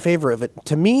more in favor of it.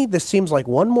 To me, this seems like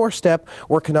one more step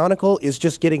where Canonical is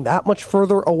just getting that much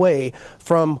further away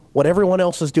from what everyone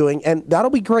else is doing. And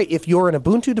that'll be great if you're an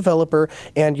Ubuntu developer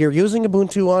and you're using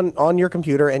Ubuntu on your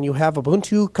computer and you have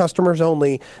Ubuntu customers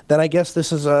only, then I guess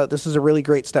this is a really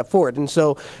great step forward. And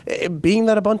so, being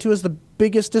that Ubuntu is the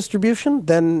biggest distribution,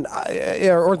 then,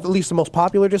 or at least the most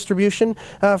popular distribution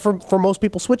for most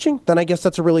people switching, then I guess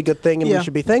that's a really good thing, and we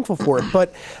should be thankful for it.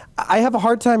 But I have a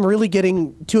hard time really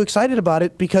getting too excited about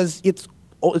it, because it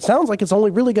sounds like it's only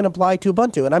really going to apply to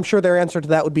Ubuntu, and I'm sure their answer to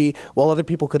that would be, well, other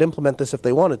people could implement this if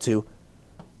they wanted to.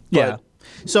 Yeah.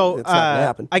 So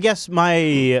I guess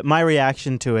my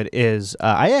reaction to it is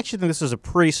I actually think this is a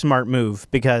pretty smart move,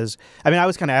 because I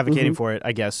was kind of advocating for it,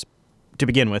 I guess, to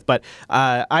begin with. But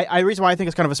the reason why I think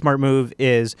it's kind of a smart move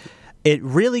is it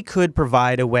really could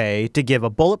provide a way to give a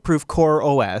bulletproof core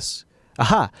OS,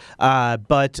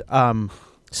 but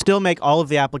still make all of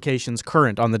the applications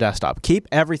current on the desktop. Keep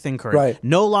everything current. Right.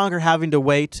 No longer having to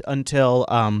wait until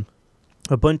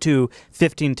Ubuntu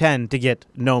 15.10 to get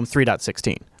GNOME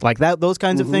 3.16. Like that, those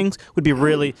kinds of things would be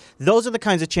really, those are the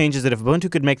kinds of changes that if Ubuntu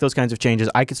could make those kinds of changes,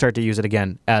 I could start to use it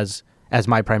again as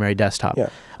my primary desktop. Yeah.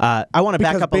 I want to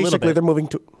back up a little bit. Basically, they're moving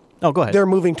to... Oh, go ahead. They're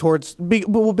moving towards...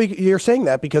 you're saying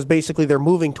that because basically they're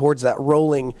moving towards that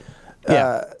rolling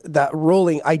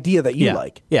idea that you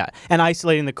like. Yeah, and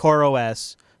isolating the core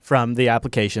OS from the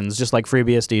applications, just like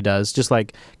FreeBSD does, just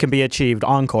like can be achieved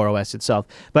on Core OS itself.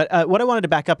 But what I wanted to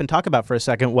back up and talk about for a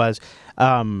second was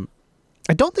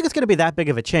I don't think it's going to be that big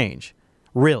of a change,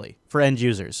 really, for end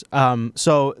users.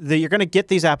 So you're going to get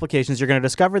these applications, you're going to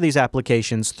discover these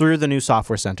applications through the new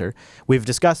Software Center. We've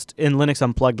discussed in Linux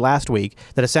Unplugged last week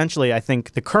that essentially I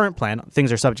think the current plan,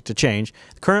 things are subject to change,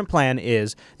 the current plan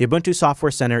is the Ubuntu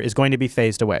Software Center is going to be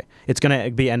phased away. It's going to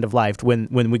be end-of-lifed when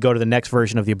we go to the next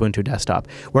version of the Ubuntu desktop.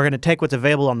 We're going to take what's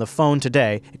available on the phone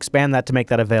today, expand that to make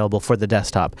that available for the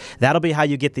desktop. That'll be how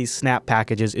you get these snap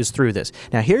packages, is through this.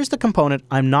 Now here's the component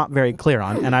I'm not very clear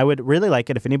on, and I would really like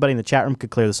it if anybody in the chat room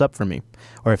could clear this up for me,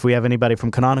 or if we have anybody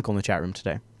from Canonical in the chat room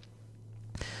today.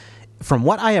 From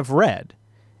what I have read,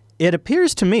 it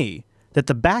appears to me that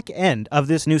the back end of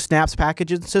this new Snaps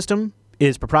packaging system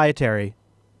is proprietary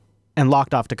and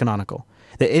locked off to Canonical.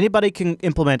 That anybody can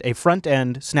implement a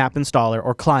front-end Snap installer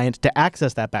or client to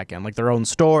access that back end, like their own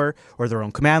store or their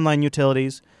own command line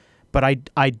utilities. But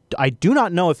I do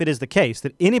not know if it is the case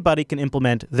that anybody can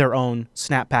implement their own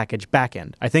Snap package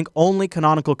backend. I think only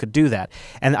Canonical could do that.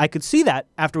 And I could see that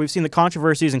after we've seen the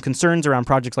controversies and concerns around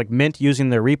projects like Mint using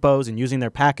their repos and using their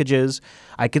packages.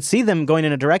 I could see them going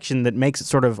in a direction that makes it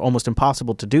sort of almost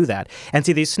impossible to do that. And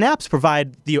see, these snaps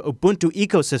provide the Ubuntu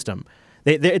ecosystem.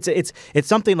 It's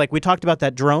something like we talked about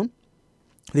that drone.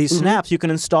 These snaps, you can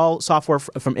install software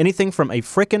from anything from a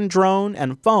frickin' drone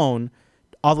and phone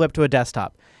all the way up to a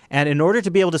desktop. And in order to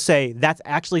be able to say that's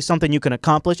actually something you can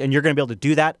accomplish and you're going to be able to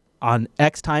do that on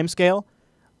X time scale,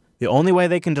 the only way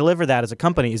they can deliver that as a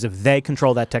company is if they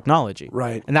control that technology.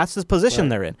 Right. And that's the position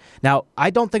they're in. Now, I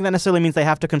don't think that necessarily means they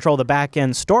have to control the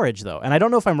back-end storage, though. And I don't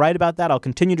know if I'm right about that. I'll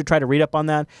continue to try to read up on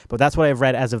that. But that's what I've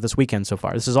read as of this weekend so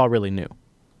far. This is all really new.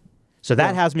 So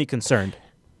that has me concerned.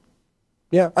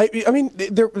 Yeah, I mean,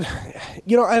 there,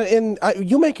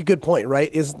 you make a good point, right?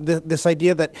 Is this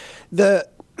idea that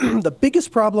the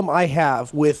biggest problem I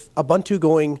have with Ubuntu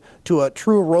going to a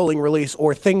true rolling release,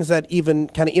 or things that even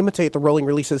kind of imitate the rolling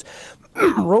releases,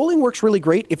 rolling works really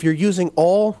great if you're using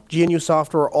all GNU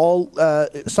software, all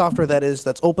software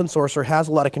that's open source or has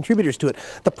a lot of contributors to it.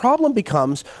 The problem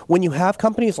becomes when you have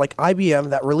companies like IBM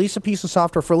that release a piece of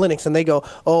software for Linux and they go,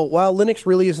 oh, well, Linux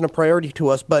really isn't a priority to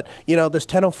us, but this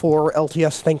 1004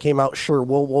 LTS thing came out, sure,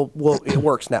 it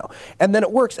works now. And then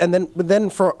it works, and then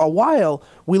for a while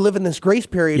we live in this grace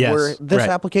period where this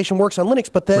application works on Linux,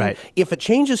 but then if it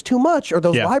changes too much or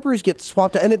those libraries get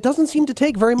swapped out, and it doesn't seem to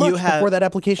take very much before that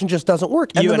application just doesn't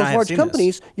work. And then those large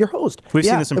companies, your host. We've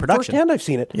seen this in production. Firsthand, I've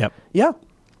seen it. Yep. Yeah.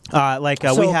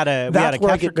 We had a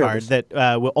capture card that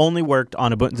only worked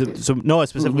on Ubuntu. So Noah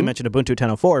specifically mentioned Ubuntu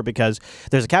 10.04 because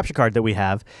there's a capture card that we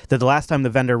have that the last time the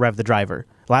vendor revved the driver,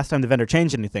 last time the vendor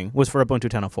changed anything was for Ubuntu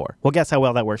 10.04. Well, guess how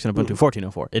well that works in Ubuntu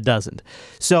 14.04? It doesn't.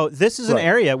 So this is an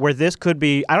area where this could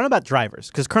be, I don't know about drivers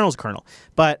because kernel's kernel,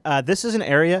 but this is an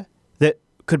area that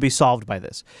could be solved by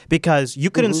this because you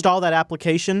could install that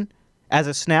application as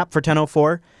a snap for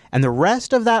 10.04, and the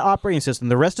rest of that operating system,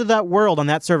 the rest of that world on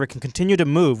that server can continue to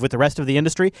move with the rest of the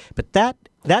industry, but that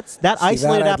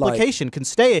isolated application can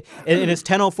stay in its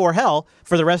 10.04 hell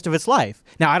for the rest of its life.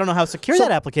 Now, I don't know how secure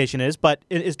that application is, but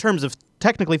in terms of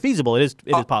technically feasible, it is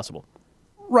possible.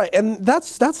 Right, and that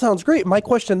sounds great. My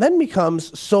question then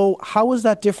becomes, so how is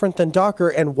that different than Docker,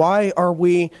 and why are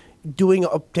we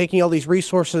taking all these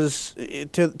resources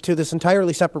to this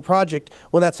entirely separate project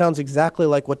when that sounds exactly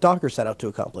like what Docker set out to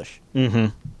accomplish?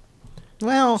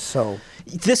 Well,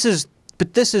 this is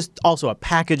also a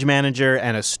package manager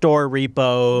and a store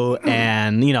repo,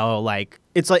 and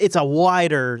it's a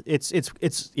wider. It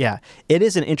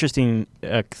is an interesting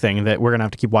thing that we're gonna have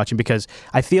to keep watching because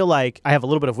I feel like I have a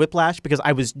little bit of whiplash because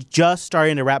I was just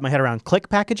starting to wrap my head around click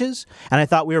packages, and I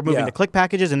thought we were moving to click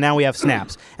packages, and now we have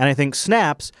snaps, and I think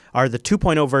snaps are the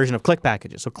 2.0 version of click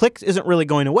packages. So clicks isn't really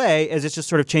going away, as it's just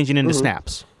sort of changing into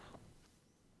snaps.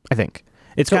 I think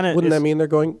it's kind of. Wouldn't that mean they're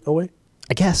going away?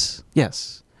 I guess,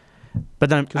 yes. But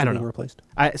then I don't know. Replaced.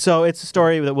 So it's a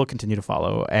story that we'll continue to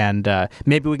follow, and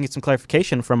maybe we can get some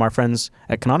clarification from our friends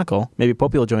at Canonical. Maybe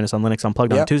Popey will join us on Linux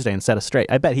Unplugged on Tuesday and set us straight.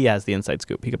 I bet he has the inside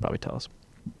scoop. He could probably tell us.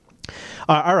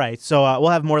 All right, so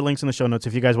we'll have more links in the show notes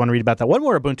if you guys want to read about that. One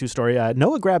more Ubuntu story.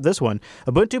 Noah grabbed this one.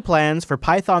 Ubuntu plans for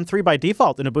Python 3 by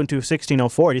default in Ubuntu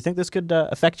 16.04. Do you think this could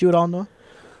affect you at all, Noah?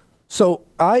 So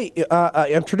I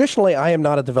am traditionally I am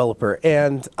not a developer,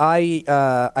 and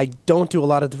I don't do a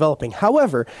lot of developing.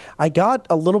 However, I got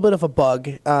a little bit of a bug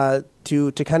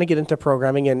to kind of get into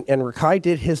programming, and Rakai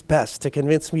did his best to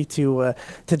convince me to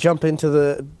jump into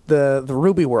the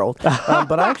Ruby world.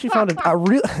 But I actually found a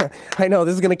real I know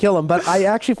this is going to kill him, but I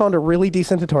actually found a really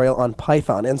decent tutorial on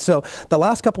Python. And so the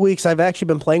last couple weeks I've actually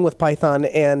been playing with Python,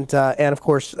 and of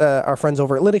course our friends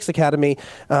over at Linux Academy,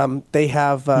 they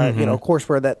have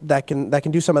courseware that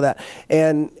can do some of that.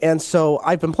 And so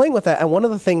I've been playing with that, and one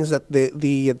of the things that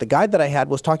the guide that I had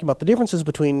was talking about the differences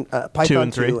between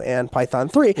Python 2 and Python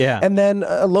 3. Yeah. And then,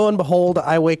 lo and behold,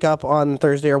 I wake up on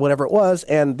Thursday or whatever it was,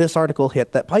 and this article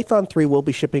hit that Python 3 will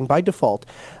be shipping by default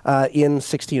in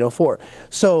 16.04.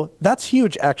 So that's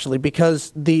huge, actually,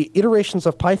 because the iterations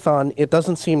of Python, it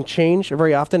doesn't seem change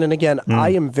very often. And again, I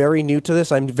am very new to this.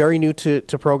 I'm very new to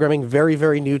programming, very,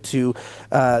 very new to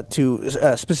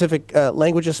specific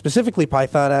languages, specifically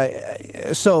Python.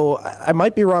 So I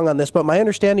might be wrong on this, but my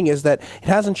understanding is that it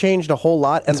hasn't changed a whole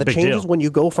lot, and the changes when you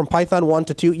go from Python 1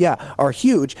 to 2, are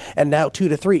huge. And now 2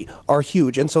 to 3 are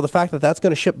huge. And so the fact that that's going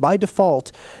to ship by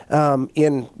default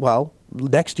in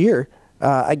next year,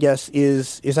 I guess,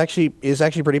 is actually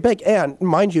pretty big. And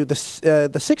mind you, the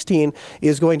 16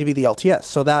 is going to be the LTS.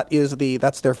 So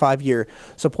that's their 5-year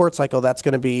support cycle. That's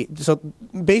going to be, so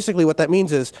basically what that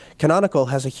means is Canonical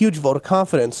has a huge vote of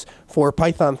confidence for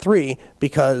Python 3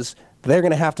 because they're going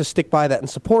to have to stick by that and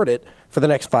support it for the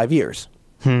next 5 years.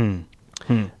 Very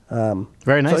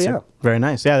nice. So, very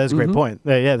nice. Yeah, that's a great point.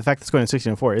 The fact that it's going to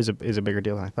 16.04 is a bigger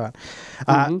deal than I thought.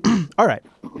 All right.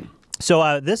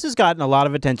 So this has gotten a lot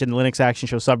of attention in the Linux Action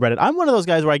Show subreddit. I'm one of those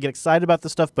guys where I get excited about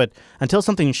this stuff, but until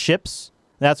something ships,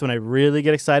 that's when I really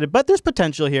get excited. But there's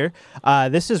potential here.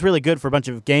 This is really good for a bunch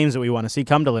of games that we want to see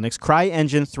come to Linux.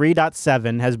 CryEngine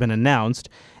 3.7 has been announced,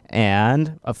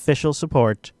 and official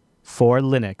support for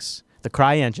Linux. The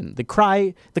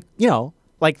CryEngine.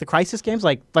 Like the Crysis games,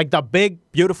 like the big,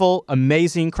 beautiful,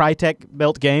 amazing Crytek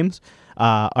built games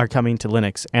are coming to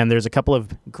Linux. And there's a couple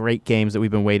of great games that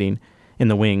we've been waiting in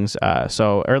the wings.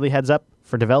 So early heads up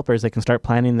for developers. They can start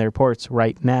planning their ports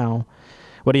right now.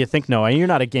 What do you think, Noah? You're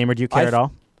not a gamer. Do you care at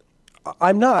all?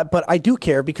 I'm not, but I do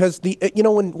care because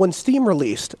when Steam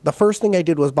released, the first thing I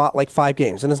did was bought like 5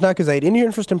 games, and it's not because I had any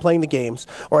interest in playing the games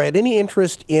or I had any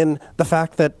interest in the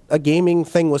fact that a gaming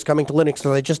thing was coming to Linux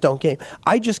because I just don't game.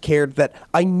 I just cared that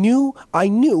I knew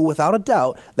without a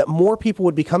doubt that more people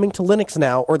would be coming to Linux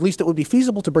now, or at least it would be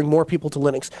feasible to bring more people to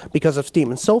Linux because of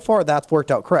Steam. And so far, that's worked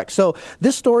out correct. So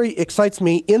this story excites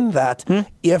me in that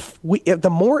if the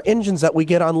more engines that we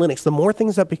get on Linux, the more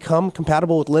things that become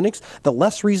compatible with Linux, the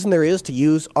less reason there is is to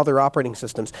use other operating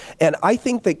systems. And I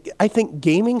think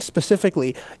gaming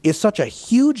specifically is such a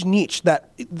huge niche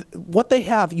that what they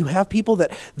have, you have people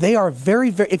that they are very,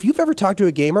 very, if you've ever talked to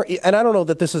a gamer, and I don't know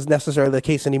that this is necessarily the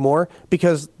case anymore,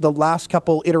 because the last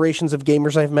couple iterations of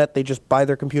gamers I've met, they just buy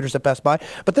their computers at Best Buy.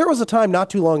 But there was a time not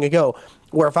too long ago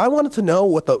where if I wanted to know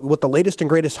what the latest and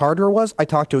greatest hardware was, I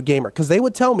talked to a gamer, because they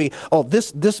would tell me, oh,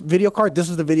 this video card, this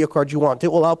is the video card you want.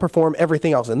 It will outperform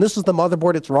everything else. And this is the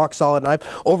motherboard, it's rock solid, and I've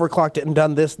overclocked it and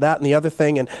done this, that, and the other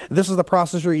thing, and this is the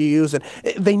processor you use. And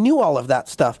they knew all of that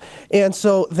stuff. And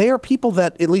so they are people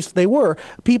that, at least they were,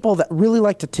 people that really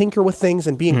like to tinker with things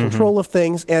and be in control of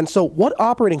things. And so what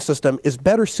operating system is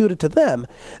better suited to them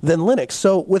than Linux?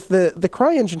 So with the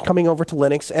CryEngine coming over to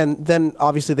Linux, and then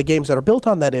obviously the games that are built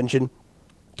on that engine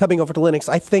coming over to Linux,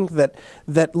 I think that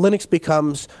Linux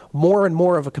becomes more and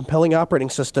more of a compelling operating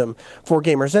system for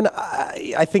gamers. And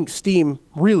I think Steam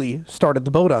really started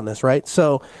the boat on this, right?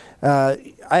 So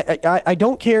I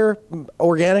don't care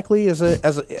organically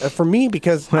for me,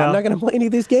 because I'm not going to play any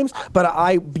of these games, but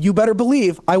you better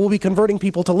believe I will be converting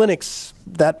people to Linux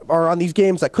that are on these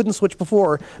games that couldn't switch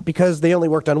before because they only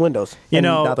worked on Windows.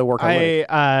 Now they work on Linux.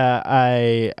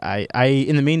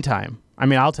 In the meantime, I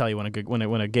mean, I'll tell you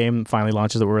when a game finally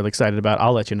launches that we're really excited about,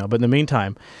 I'll let you know. But in the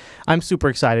meantime, I'm super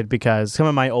excited because some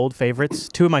of my old favorites,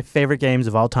 two of my favorite games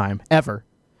of all time, ever,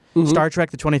 Star Trek,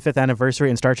 the 25th Anniversary,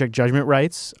 and Star Trek Judgment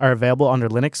Rights are available under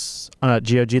Linux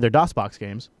GOG. They're DOSBox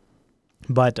games.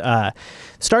 But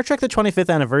Star Trek, the 25th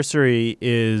Anniversary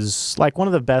is like one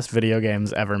of the best video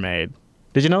games ever made.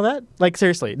 Did you know that? Like,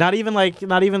 seriously, not even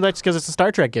just because it's a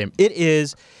Star Trek game.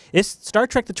 It's Star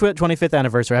Trek the 25th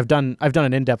Anniversary. I've done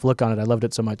an in-depth look on it. I loved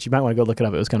it so much. You might want to go look it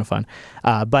up. It was kind of fun.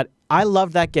 But I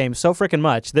loved that game so freaking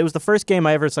much. It was the first game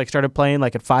I ever started playing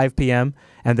at 5 p.m.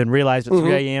 and then realized at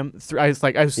 3 a.m.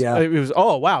 It was,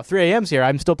 oh wow, 3 a.m.'s here.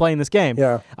 I'm still playing this game.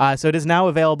 Yeah. So it is now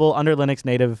available under Linux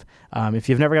native. If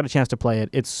you've never got a chance to play it,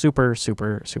 it's super,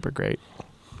 super, super great.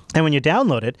 And when you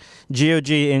download it,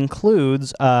 GOG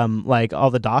includes all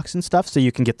the docs and stuff, so you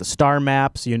can get the star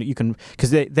maps. You can,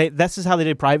 because this is how they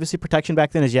did privacy protection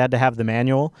back then, is you had to have the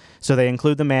manual. So they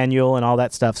include the manual and all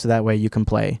that stuff, so that way you can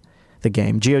play the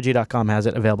game. GOG.com has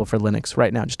it available for Linux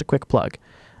right now. Just a quick plug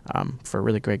for a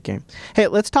really great game. Hey,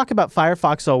 let's talk about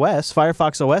Firefox OS.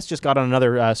 Firefox OS just got on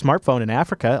another smartphone in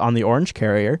Africa on the Orange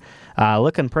carrier,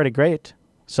 looking pretty great.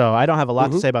 So I don't have a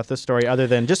lot to say about this story other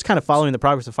than just kind of following the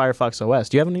progress of Firefox OS.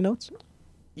 Do you have any notes?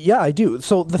 Yeah, I do.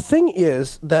 So the thing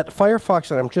is that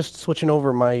Firefox, and I'm just switching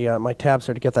over my my tabs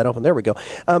here to get that open. There we go.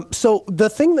 So the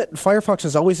thing that Firefox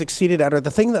has always exceeded at, or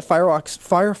the thing that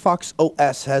Firefox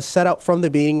OS has set out from the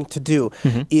beginning to do,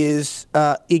 is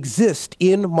exist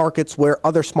in markets where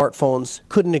other smartphones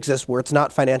couldn't exist, where it's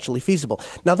not financially feasible.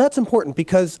 Now that's important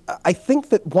because I think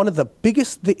that one of the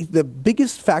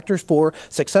biggest factors for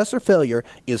success or failure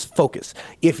is focus.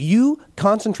 If you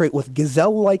concentrate with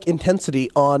gazelle-like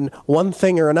intensity on one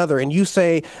thing or another, and you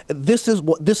say, this is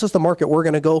the market we're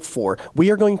going to go for.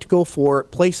 We are going to go for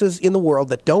places in the world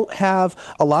that don't have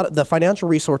a lot of the financial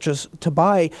resources to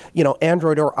buy,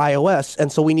 Android or iOS,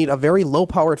 and so we need a very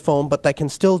low-powered phone, but that can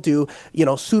still do,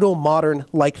 pseudo-modern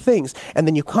like things. And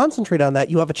then you concentrate on that,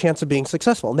 you have a chance of being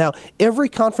successful. Now, every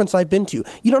conference I've been to,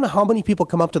 you don't know how many people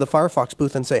come up to the Firefox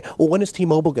booth and say, well, when is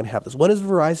T-Mobile going to have this? When is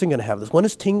Verizon going to have this? When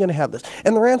is Ting going to have this?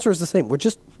 And their answer is the same.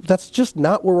 That's just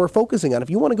not where we're focusing on. If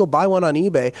you want to go buy one on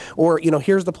eBay, or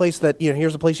here's the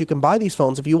place you can buy these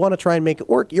phones. If you want to try and make it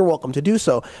work, you're welcome to do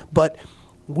so. But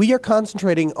we are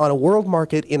concentrating on a world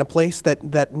market in a place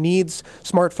that needs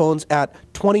smartphones at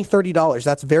 $20, $30.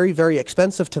 That's very, very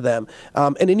expensive to them,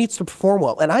 and it needs to perform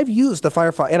well. And I've used the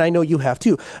Firefox, and I know you have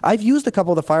too. I've used a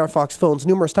couple of the Firefox phones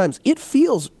numerous times. It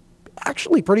feels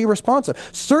actually pretty responsive.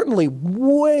 Certainly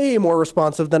way more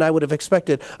responsive than I would have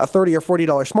expected a $30 or $40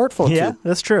 smartphone to. Yeah,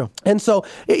 that's true. And so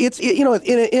and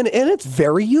it's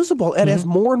very usable. And as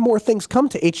more and more things come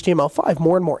to HTML5,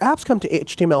 more and more apps come to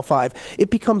HTML5,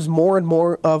 it becomes more and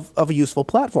more of a useful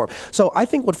platform. So I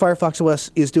think what Firefox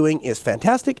OS is doing is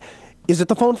fantastic. Is it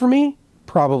the phone for me?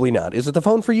 Probably not. Is it the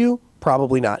phone for you?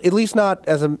 Probably not. At least not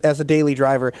as a daily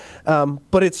driver.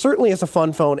 But it certainly is a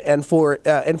fun phone, and for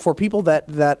people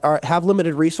that have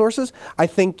limited resources, I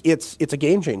think it's a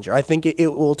game changer. I think it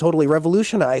will totally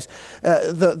revolutionize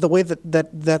the way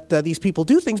that these people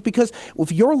do things. Because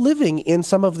if you're living in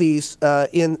some of these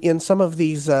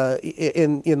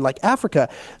in like Africa,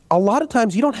 a lot of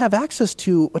times you don't have access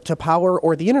to power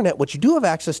or the internet. What you do have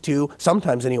access to,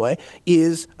 sometimes anyway,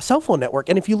 is a cell phone network.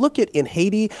 And if you look at in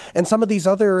Haiti and some of these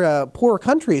other poorer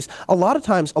countries, a lot of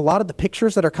times, a lot of the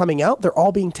pictures that are coming out, they're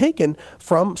all being taken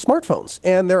from smartphones,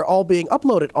 and they're all being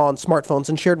uploaded on smartphones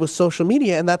and shared with social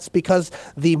media, and that's because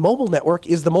the mobile network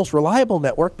is the most reliable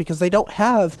network because they don't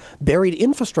have buried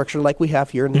infrastructure like we have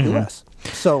here in the U.S.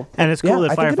 So, and it's cool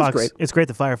that Firefox. It's great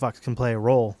that Firefox can play a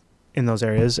role in those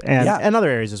areas and other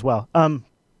areas as well.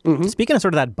 Speaking of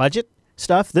sort of that budget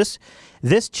stuff, this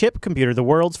chip computer, the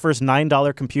world's first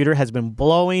 $9 computer, has been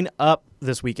blowing up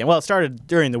this weekend. Well, it started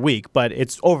during the week, but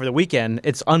it's over the weekend.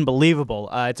 It's unbelievable.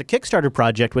 It's a Kickstarter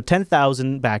project with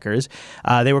 10,000 backers.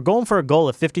 They were going for a goal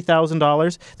of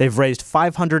 $50,000. They've raised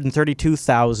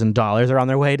 $532,000. They're on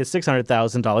their way to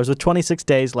 $600,000 with 26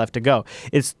 days left to go.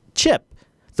 It's Chip,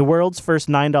 the world's first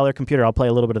 $9 computer. I'll play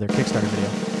a little bit of their Kickstarter video.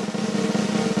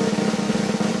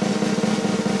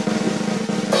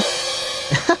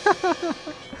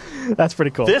 That's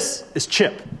pretty cool. This is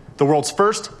Chip, the world's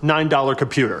first $9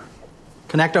 computer.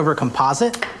 Connect over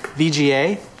composite,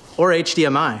 VGA, or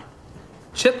HDMI.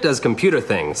 Chip does computer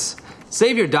things.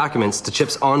 Save your documents to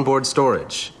Chip's onboard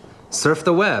storage. Surf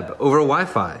the web over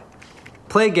Wi-Fi.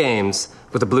 Play games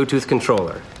with a Bluetooth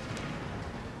controller.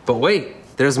 But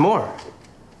wait, there's more.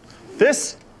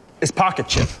 This is Pocket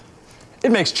Chip.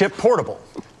 It makes Chip portable.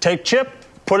 Take Chip,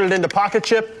 put it into Pocket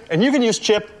Chip, and you can use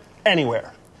Chip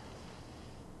anywhere.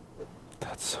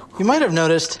 That's so cool. You might have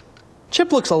noticed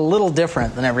Chip looks a little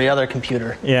different than every other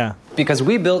computer. Yeah. Because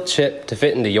we built Chip to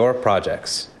fit into your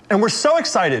projects. And we're so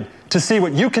excited to see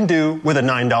what you can do with a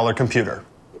 $9 computer.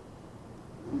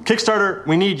 Kickstarter,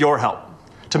 we need your help.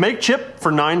 To make Chip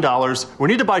for $9, we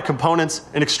need to buy components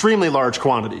in extremely large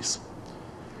quantities.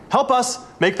 Help us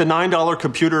make the $9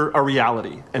 computer a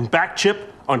reality and back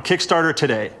Chip on Kickstarter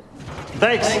today.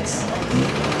 Thanks.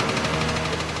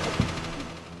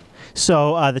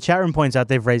 So the chat room points out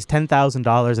they've raised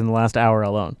 $10,000 in the last hour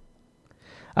alone.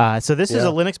 So this is a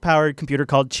Linux-powered computer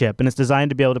called Chip, and it's designed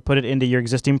to be able to put it into your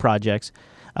existing projects.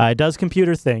 It does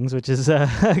computer things, which is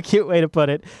a cute way to put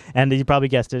it. And you probably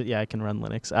guessed it. Yeah, it can run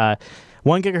Linux.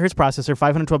 1 gigahertz processor,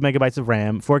 512 megabytes of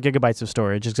RAM, 4 gigabytes of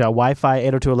storage. It's got Wi-Fi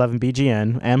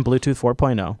 802.11bgn and Bluetooth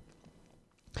 4.0.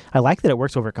 I like that it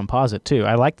works over composite, too.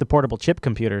 I like the portable Chip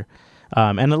computer.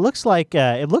 And it looks like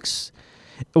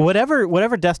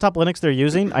whatever desktop Linux they're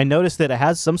using, I noticed that it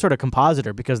has some sort of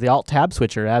compositor because the Alt-Tab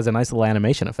switcher has a nice little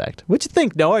animation effect. What you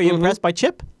think, Noah? Are you impressed by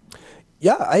Chip?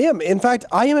 Yeah, I am. In fact,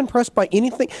 I am impressed by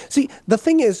anything. See, the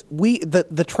thing is,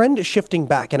 the trend is shifting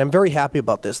back, and I'm very happy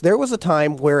about this. There was a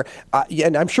time where,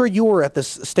 and I'm sure you were at this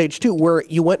stage too, where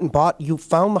you went and you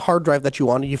found the hard drive that you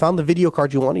wanted, you found the video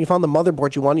card you wanted, you found the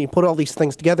motherboard you wanted, you put all these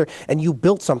things together, and you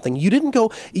built something. You didn't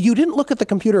look at the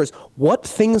computer as, what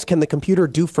things can the computer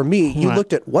do for me? You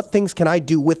looked at, what things can I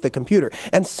do with the computer?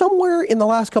 And somewhere in the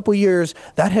last couple of years,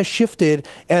 that has shifted,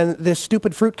 and this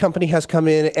stupid fruit company has come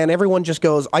in, and everyone just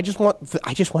goes, I just want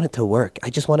it to work. I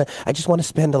just want to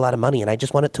spend a lot of money, and I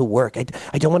just want it to work. I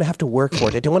don't want to have to work for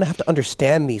it. I don't want to have to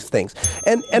understand these things.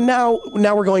 And now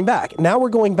we're going back. Now we're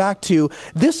going back to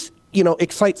this.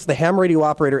 Excites the ham radio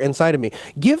operator inside of me.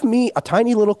 Give me a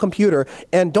tiny little computer,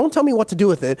 and don't tell me what to do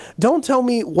with it. Don't tell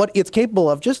me what it's capable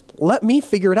of. Just let me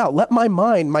figure it out. Let my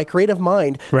mind, my creative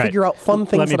mind, figure out fun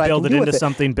things that I can do with it. Let me build it into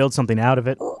something, build something out of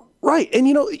it. Right. And,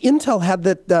 Intel had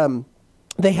that...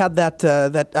 They had that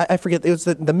I forget, it was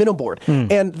the Minnow board,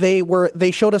 and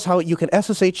they showed us how you can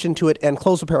SSH into it and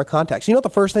close a pair of contacts. You know what the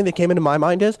first thing that came into my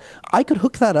mind is? I could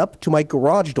hook that up to my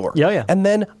garage door. Yeah. And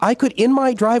then I could, in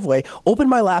my driveway, open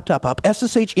my laptop up,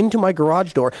 SSH into my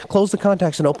garage door, close the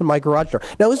contacts, and open my garage door.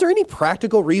 Now, is there any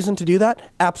practical reason to do that?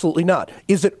 Absolutely not.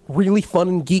 Is it really fun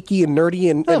and geeky and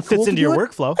nerdy and it cool fits into your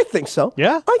workflow? I think so.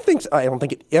 Yeah? I think so. I don't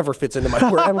think it ever fits into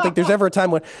my work. I don't think there's ever a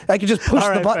time when I could just push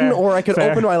the button or I could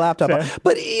open my laptop up.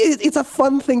 But it's a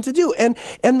fun thing to do. And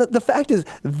the fact is,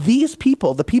 these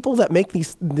people, the people that make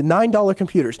these $9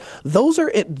 computers, those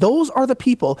are the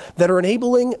people that are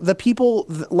enabling the people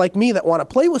like me that want to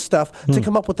play with stuff to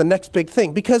come up with the next big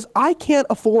thing. Because I can't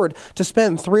afford to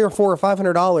spend $300 or $400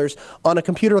 or $500 on a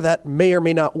computer that may or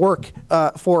may not work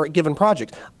for a given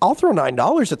project. I'll throw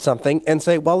 $9 at something and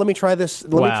say, well, let me try this.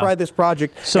 Let me try this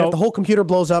project. So and if the whole computer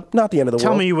blows up, not the end of the world.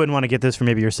 Tell me you wouldn't want to get this for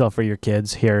maybe yourself or your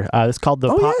kids here. It's called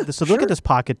look at this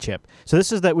Pocket Chip. So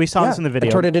this is that we saw this in the video.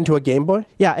 Turn it into a Game Boy?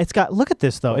 Yeah, it's got, look at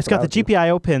this though. It's got the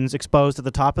GPIO pins exposed at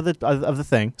the top of the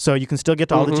thing. So you can still get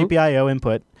to all the GPIO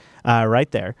input right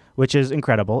there, which is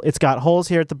incredible. It's got holes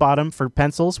here at the bottom for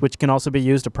pencils, which can also be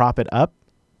used to prop it up.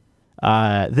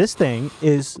 This thing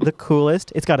is the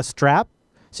coolest. It's got a strap,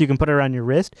 so you can put it around your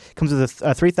wrist. It comes with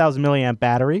a 3,000 milliamp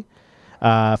battery,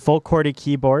 full QWERTY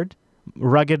keyboard,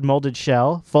 rugged molded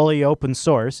shell, fully open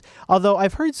source. Although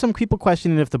I've heard some people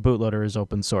questioning if the bootloader is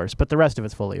open source, but the rest of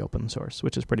it's fully open source,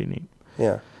 which is pretty neat.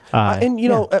 Yeah. And you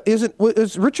know,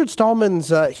 is Richard Stallman's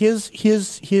his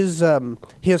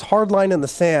hard line in the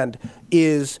sand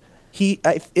is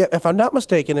if I'm not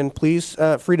mistaken, and please,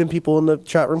 Freedom people in the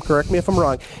chat room, correct me if I'm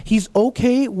wrong. He's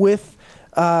okay with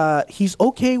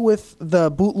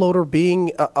the bootloader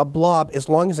being a blob as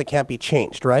long as it can't be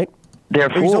changed, right?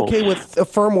 He's okay with a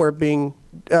firmware being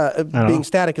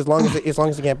static as long as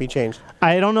it can't be changed.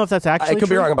 I don't know if that's actually true. I could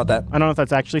be wrong about that. I don't know if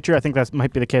that's actually true. I think that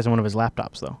might be the case on one of his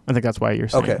laptops, though. I think that's why you're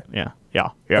saying it.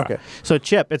 Yeah. Okay. So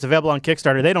Chip, it's available on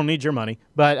Kickstarter. They don't need your money,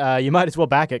 but you might as well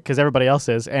back it because everybody else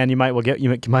is, and you might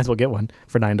as well get one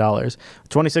for $9.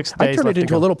 26 days. I turn it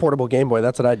into a little portable Game Boy.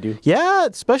 That's what I'd do. Yeah,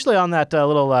 especially on that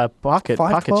little pocket chip.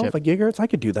 512 gigahertz. I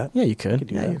could do that. Yeah, you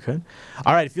could. You could.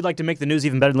 All right. If you'd like to make the news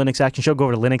even better, Linux Action Show, go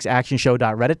over to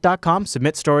linuxactionshow.reddit.com.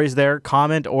 Submit stories there,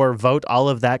 comment or vote. All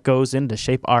of that goes in to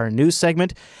shape our news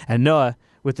segment. And Noah,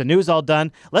 with the news all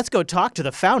done, let's go talk to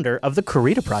the founder of the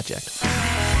Krita project.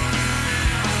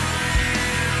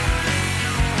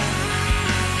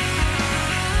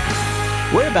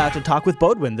 We're about to talk with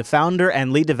Bodwin, the founder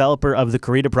and lead developer of the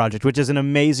Krita project, which is an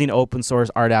amazing open source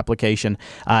art application.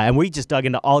 And we just dug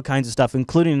into all kinds of stuff,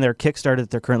 including their Kickstarter that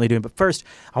they're currently doing. But first,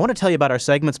 I want to tell you about our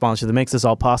segment sponsor that makes this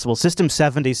all possible, System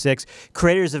 76,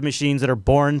 creators of machines that are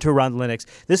born to run Linux.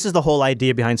 This is the whole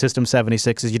idea behind System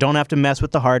 76, is you don't have to mess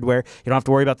with the hardware. You don't have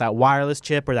to worry about that wireless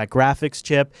chip or that graphics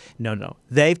chip. No.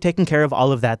 They've taken care of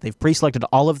all of that. They've pre-selected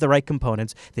all of the right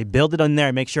components. They build it on there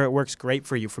and make sure it works great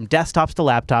for you, from desktops to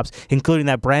laptops, including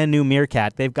that brand new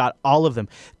Meerkat. They've got all of them.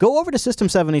 Go over to System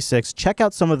 76, check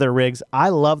out some of their rigs. I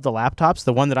love the laptops.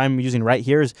 The one that I'm using right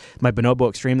here is my Bonobo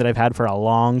Extreme that I've had for a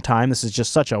long time. This is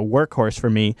just such a workhorse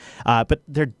for me. But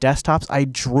their desktops, I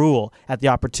drool at the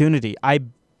opportunity. I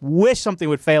wish something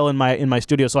would fail in my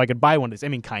studio so I could buy one of these. I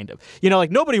mean, kind of. You know,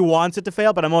 like, nobody wants it to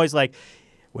fail, but I'm always like,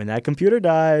 when that computer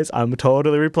dies, I'm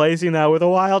totally replacing that with a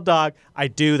Wild Dog. I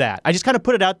do that. I just kind of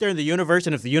put it out there in the universe,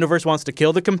 and if the universe wants to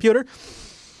kill the computer,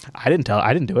 I didn't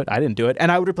do it.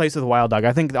 And I would replace it with a Wild Dog.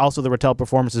 I think also the Ratel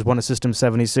Performance is one of System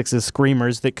 76's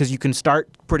screamers, because you can start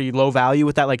pretty low value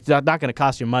with that. Like, not going to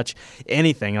cost you much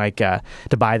anything, like to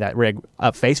buy that rig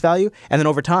at face value. And then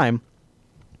over time,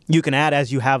 you can add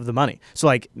as you have the money. So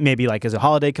like maybe like as a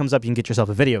holiday comes up, you can get yourself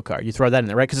a video card. You throw that in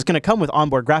there, right? Because it's going to come with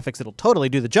onboard graphics that'll totally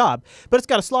do the job, but it's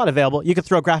got a slot available. You could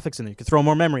throw graphics in there. You could throw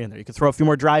more memory in there. You could throw a few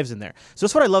more drives in there. So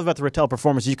that's what I love about the Ratel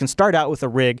Performance. You can start out with a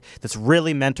rig that's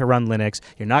really meant to run Linux.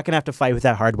 You're not going to have to fight with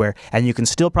that hardware, and you can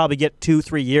still probably get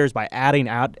 2-3 years by adding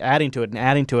to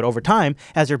it over time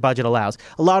as your budget allows.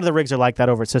 A lot of the rigs are like that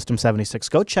over at System 76.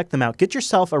 Go check them out. Get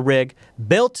yourself a rig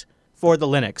built for the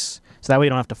Linux, so that way you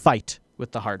don't have to fight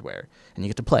with the hardware, and you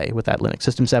get to play with that Linux.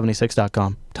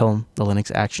 System76.com. Tell them the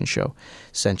Linux Action Show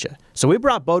sent you. So we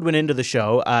brought Bodwin into the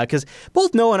show because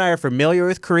both Noah and I are familiar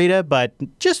with Krita, but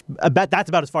that's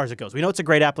about as far as it goes. We know it's a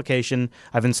great application.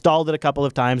 I've installed it a couple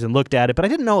of times and looked at it, but I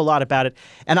didn't know a lot about it.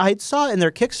 And I saw in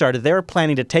their Kickstarter they were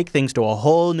planning to take things to a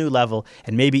whole new level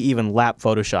and maybe even lap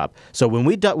Photoshop. So when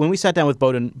we sat down with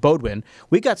Bodwin,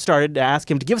 we got started to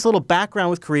ask him to give us a little background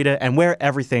with Krita and where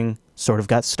everything sort of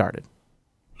got started.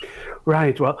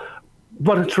 Right. Well,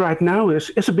 what it's right now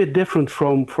is a bit different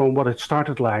from what it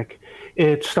started like.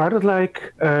 It started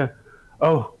like,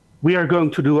 we are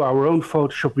going to do our own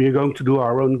Photoshop. We are going to do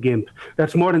our own GIMP.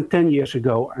 That's more than 10 years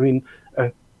ago. I mean,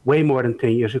 way more than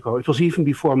 10 years ago. It was even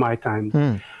before my time.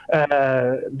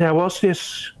 There was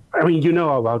this, I mean, you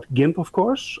know about GIMP, of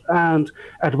course. And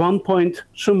at one point,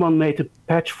 someone made a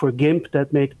patch for GIMP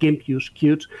that made GIMP use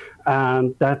Qt.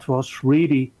 And that was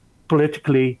really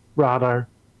politically rather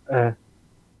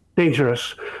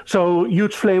dangerous. So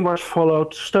huge flame wars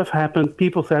followed, stuff happened,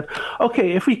 people said,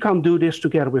 okay, if we can't do this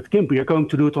together with GIMP, we are going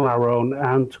to do it on our own,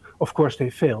 and of course they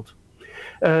failed.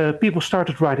 People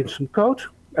started writing some code,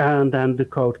 and then the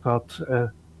code got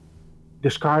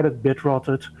discarded,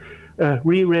 bit-rotted,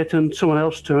 rewritten, someone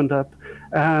else turned up,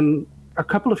 and a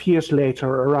couple of years later,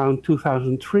 around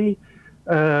 2003,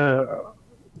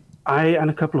 I and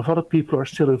a couple of other people are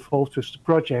still involved with the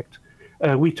project.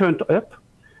 We turned up,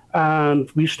 and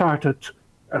we started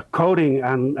coding,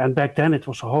 and back then it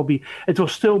was a hobby. It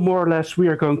was still more or less, we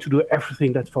are going to do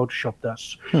everything that Photoshop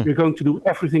does. We're going to do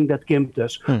everything that GIMP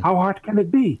does. How hard can it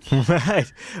be?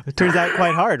 Right. It turns out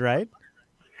quite hard, right?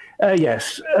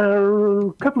 Yes.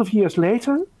 A couple of years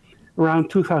later, around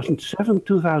 2007,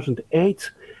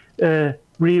 2008,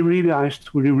 we realized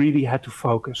we really had to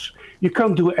focus. You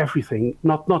can't do everything,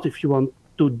 not if you want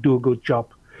to do a good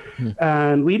job.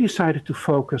 And we decided to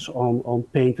focus on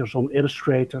painters, on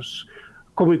illustrators,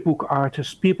 comic book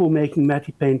artists, people making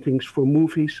matty paintings for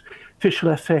movies,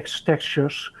 visual effects,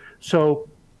 textures. So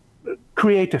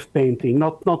creative painting,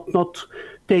 not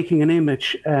taking an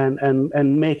image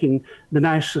and making the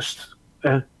nicest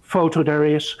photo there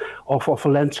is of a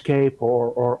landscape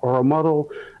or a model.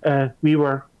 We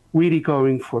were really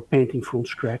going for painting from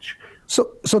scratch.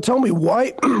 So tell me,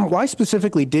 why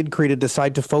specifically did Krita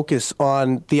decide to focus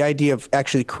on the idea of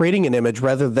actually creating an image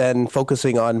rather than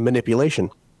focusing on manipulation?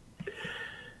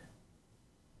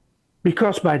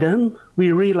 Because by then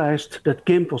we realized that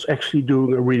GIMP was actually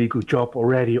doing a really good job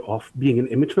already of being an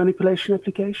image manipulation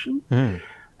application.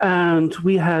 And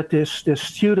we had this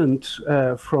student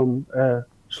from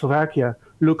Slovakia,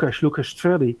 Lukáš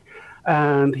Tvrdy,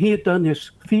 and he had done his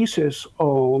thesis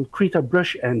on Krita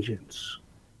brush engines.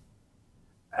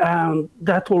 And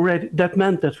that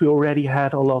meant that we already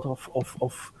had a lot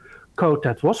of code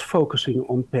that was focusing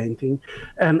on painting.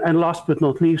 And last but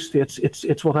not least,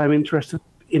 it's what I'm interested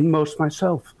in most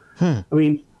myself. I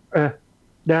mean,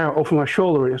 there over my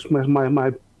shoulder is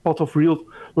my pot of real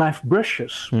life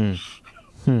brushes.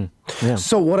 Yeah.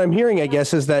 So what I'm hearing, I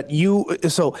guess, is that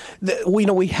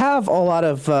we have a lot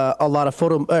of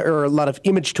photo or a lot of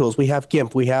image tools. We have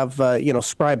GIMP, we have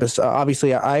Scribe.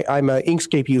 Obviously, I'm an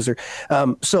Inkscape user.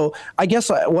 So I guess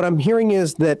what I'm hearing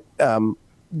is that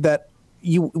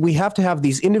we have to have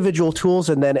these individual tools,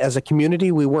 and then as a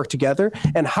community we work together.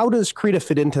 And how does Krita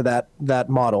fit into that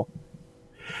model?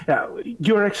 Yeah,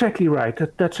 you're exactly right.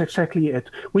 That's exactly it.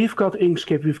 We've got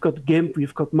Inkscape, we've got GIMP,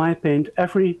 we've got MyPaint.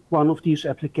 Every one of these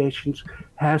applications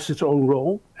has its own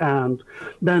role, and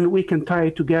then we can tie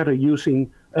it together using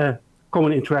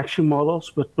common interaction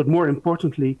models, but more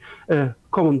importantly,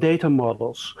 common data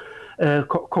models,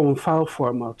 common file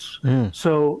formats.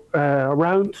 So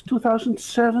around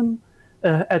 2007,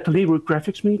 at the Libre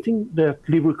Graphics meeting, the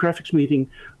Libre Graphics meeting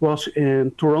was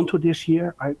in Toronto this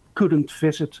year. I couldn't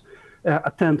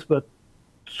attend, but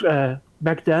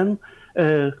back then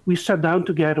we sat down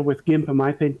together with GIMP and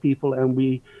MyPaint people, and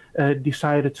we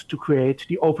decided to create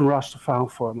the open raster file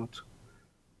format.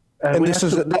 And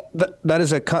that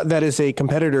is a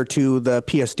competitor to the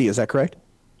PSD, is that correct?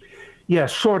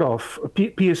 Yes, sort of.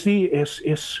 PSD is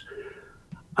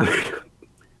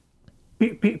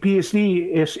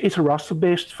PSD is a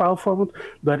raster-based file format,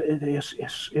 but it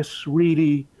is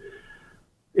really.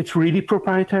 It's really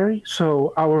proprietary.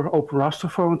 So our open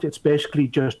raster format, it's basically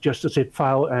just a zip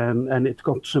file, and it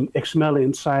got some XML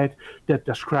inside that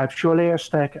describes your layer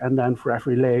stack, and then for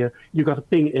every layer you got a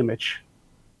ping image.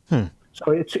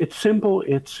 So it's simple,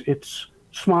 it's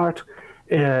smart,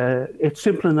 it's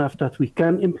simple enough that we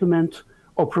can implement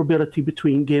operability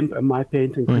between GIMP and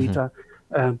MyPaint and Krita,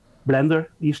 Blender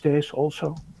these days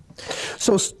also.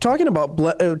 So talking about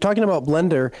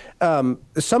Blender,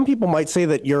 some people might say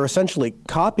that you're essentially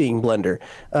copying Blender,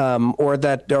 or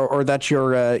that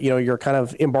you're kind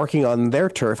of embarking on their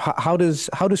turf. How does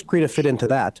Krita fit into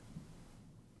that?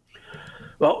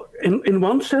 Well, in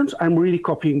one sense, I'm really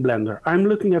copying Blender. I'm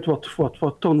looking at what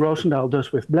Ton Roosendaal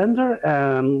does with Blender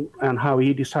and how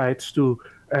he decides to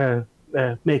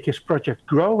make his project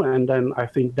grow, and then I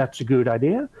think that's a good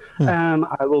idea, and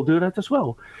I will do that as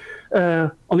well.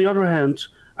 On the other hand,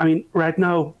 I mean, right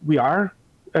now we are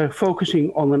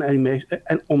focusing on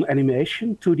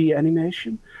animation, 2D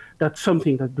animation. That's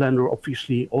something that Blender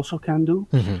obviously also can do.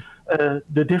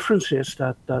 The difference is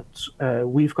that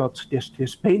we've got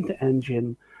this paint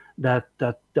engine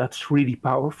that's really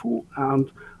powerful,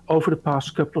 and over the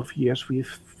past couple of years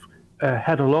we've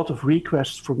had a lot of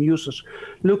requests from users.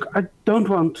 Look, I don't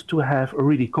want to have a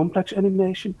really complex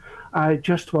animation. I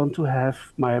just want to have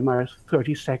my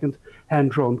 30-second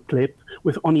hand-drawn clip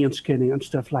with onion skinning and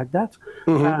stuff like that.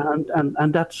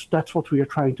 And that's what we are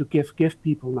trying to give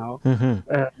people now.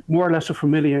 More or less a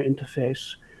familiar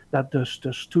interface that does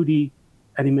 2D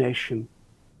animation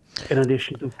in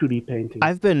addition to 2D painting.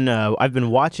 I've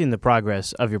been watching the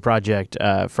progress of your project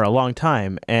for a long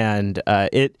time, and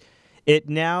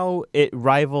it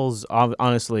rivals,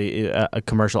 honestly, a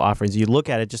commercial offerings. You look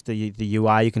at it, just the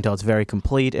UI, you can tell it's very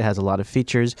complete. It has a lot of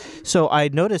features. So I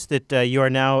noticed that you are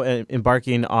now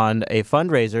embarking on a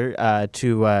fundraiser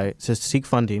to seek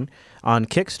funding on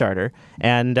Kickstarter,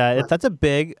 and that's a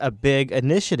big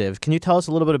initiative. Can you tell us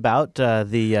a little bit about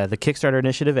the Kickstarter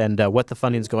initiative and what the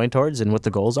funding is going towards and what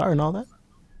the goals are and all that?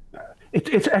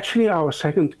 It's actually our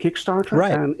second Kickstarter,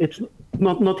 right. And it's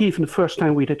not even the first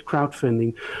time we did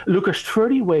crowdfunding. Lukáš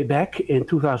Tvrdy, way back in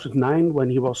 2009, when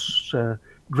he was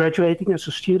graduating as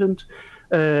a student,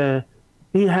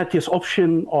 he had this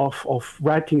option of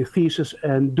writing a thesis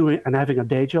and having a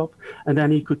day job, and then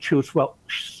he could choose, well,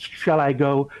 shall I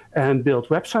go and build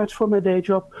websites for my day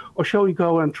job, or shall we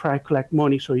go and try collect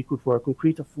money so he could work on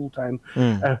Krita full-time,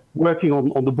 working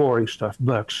on the boring stuff,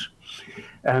 bugs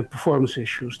and performance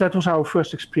issues. That was our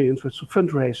first experience with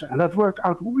fundraiser, and that worked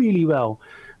out really well.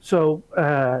 So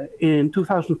in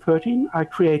 2013, I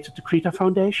created the Krita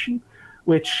Foundation,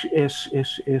 which is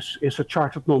a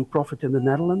chartered non-profit in the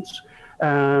Netherlands.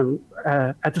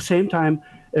 At the same time,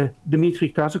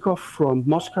 Dmitry Kazakov from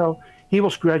Moscow, he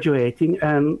was graduating,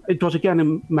 and it was again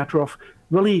a matter of,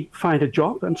 will he find a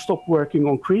job and stop working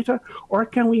on Krita, or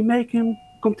can we make him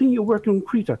continue working on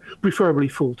Krita, preferably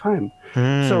full-time?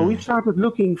 So we started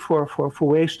looking for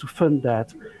ways to fund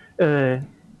that.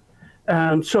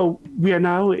 And so we are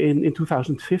now in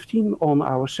 2015 on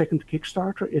our second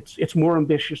Kickstarter. It's more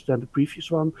ambitious than the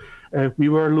previous one. We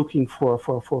were looking for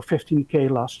 15K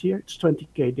last year. It's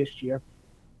 20K this year.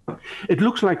 It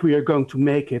looks like we are going to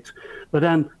make it, but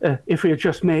then if we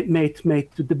just made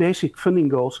the basic funding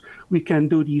goals, we can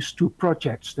do these two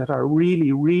projects that are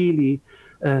really, really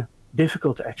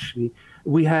difficult. Actually,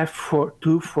 we have for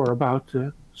about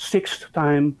the sixth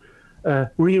time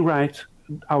rewrite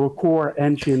our core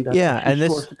engine. And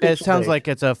it sounds like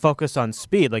it's a focus on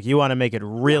speed. Like you want to make it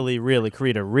really, really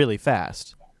Krita really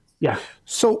fast. Yeah.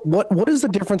 So what is the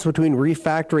difference between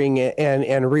refactoring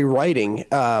and rewriting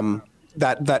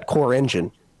that core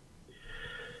engine?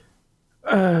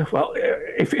 Well,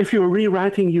 if you're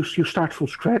rewriting, you start from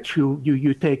scratch.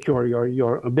 You take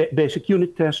your basic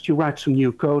unit test, you write some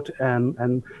new code,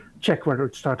 and check whether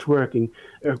it starts working.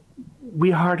 We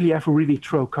hardly ever really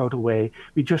throw code away.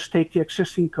 We just take the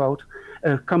existing code,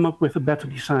 come up with a better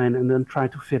design, and then try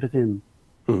to fit it in.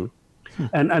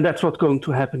 And that's what's going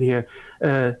to happen here.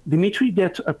 Dmitry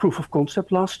did a proof of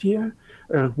concept last year,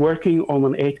 working on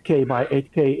an 8K by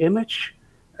 8K image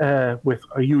with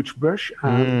a huge brush,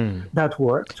 and that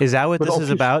worked. Is that what this is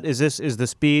about? Is the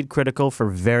speed critical for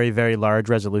very, very large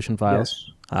resolution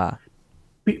files? Yes.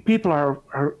 People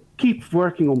keep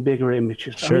working on bigger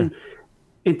images. Sure. I mean,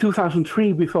 in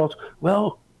 2003, we thought,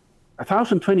 well,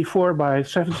 1024 by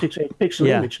 768 pixel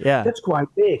image. That's quite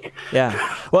big. Yeah.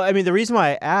 Well, I mean, the reason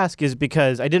why I ask is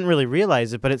because I didn't really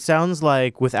realize it, but it sounds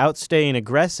like without staying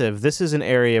aggressive, this is an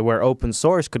area where open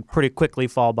source could pretty quickly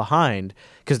fall behind,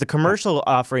 because the commercial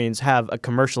offerings have a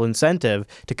commercial incentive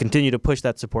to continue to push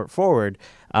that support forward.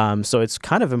 So it's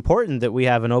kind of important that we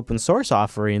have an open source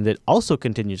offering that also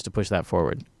continues to push that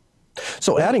forward.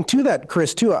 So adding to that,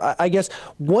 Chris, too, I guess,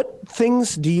 what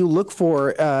things do you look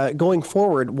for going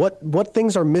forward? What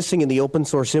things are missing in the open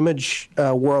source image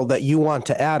world that you want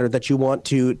to add or that you want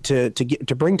to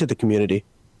bring to the community?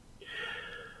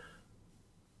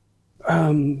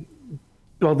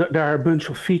 Well, there are a bunch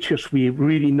of features we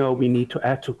really know we need to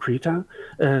add to Krita.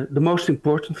 The most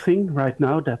important thing right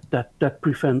now that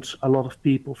prevents a lot of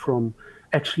people from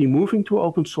actually moving to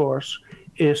open source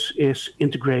is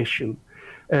integration.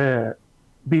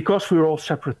 Because we're all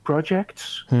separate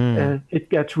projects, it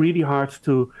gets really hard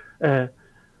to...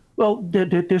 well,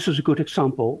 this is a good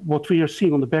example. What we are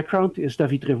seeing on the background is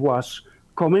David Revoix's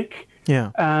comic.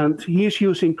 Yeah. And he is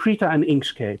using Krita and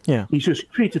Inkscape. Yeah. He's using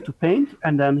Krita to paint,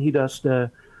 and then he does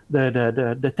the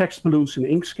text balloons in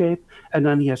Inkscape, and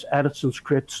then he has added some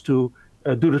scripts to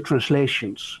do the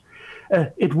translations.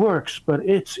 It works, but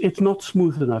it's not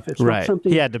smooth enough. It's not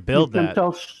something he had to build that.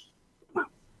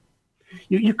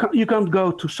 You can't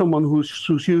go to someone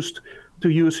who's used to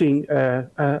using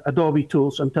Adobe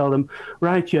tools and tell them,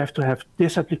 right, you have to have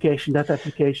this application, that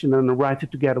application, and write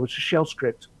it together with a shell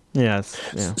script. Yes.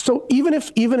 Yeah. So even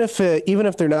if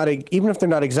they're not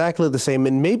exactly the same,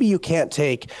 and maybe you can't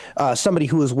take somebody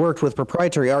who has worked with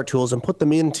proprietary art tools and put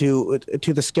them into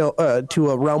to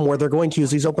a realm where they're going to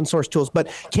use these open source tools, but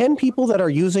can people that are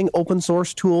using open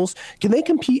source tools, can they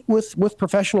compete with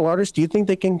professional artists? Do you think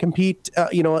they can compete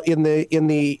in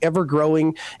the ever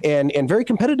growing and very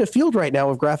competitive field right now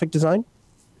of graphic design?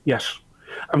 Yes.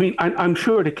 I mean, I'm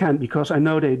sure they can, because I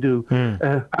know they do.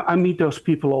 I meet those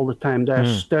people all the time.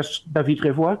 There's David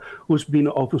Revoix, who's been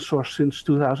open source since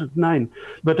 2009.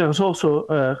 But there's also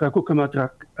Raghukamat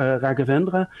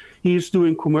Raghavendra. He's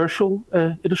doing commercial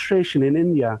illustration in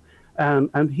India,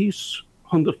 and he's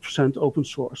 100% open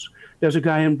source. There's a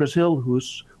guy in Brazil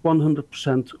who's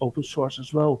 100% open source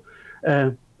as well,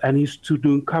 and he's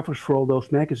doing covers for all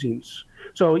those magazines.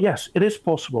 So yes, it is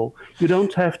possible. You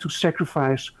don't have to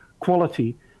sacrifice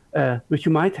quality, but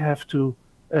you might have to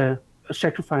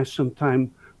sacrifice some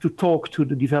time to talk to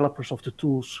the developers of the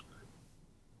tools.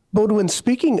 Bodwin,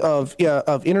 speaking of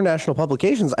international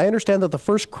publications, I understand that the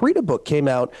first Krita book came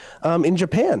out in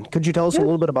Japan. Could you tell us a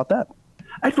little bit about that?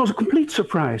 It was a complete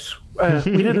surprise.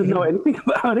 We didn't know anything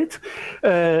about it.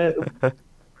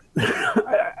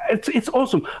 It's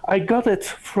awesome. I got it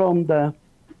from the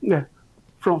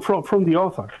from the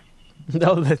author.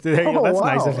 No, that's wow.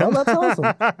 nice of him. Oh, that's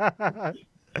awesome.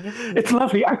 It's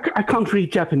lovely. I can't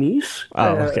read Japanese.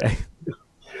 Oh, okay.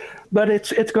 But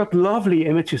it's got lovely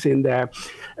images in there.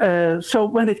 So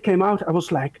when it came out, I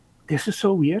was like, this is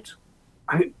so weird.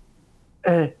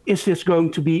 Is this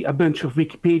going to be a bunch of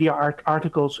Wikipedia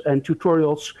articles and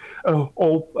tutorials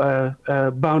all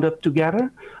bound up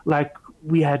together like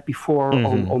we had before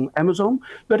on Amazon?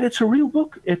 But it's a real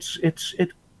book. It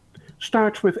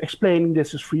starts with explaining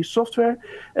this is free software.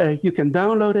 You can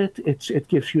download it. It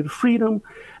gives you the freedom.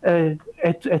 And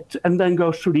then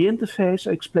goes through the interface,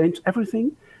 explains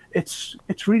everything. It's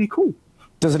really cool.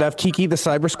 Does it have Kiki the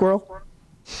cyber squirrel?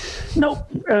 No,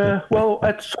 well,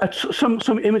 it's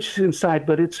some images inside,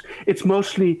 but it's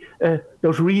mostly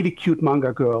those really cute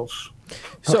manga girls.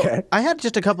 So okay. I had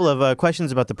just a couple of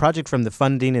questions about the project from the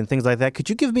funding and things like that. Could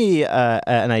you give me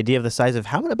an idea of the size of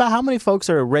how many folks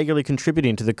are regularly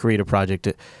contributing to the Krita project?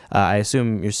 I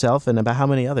assume yourself, and about how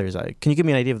many others? Can you give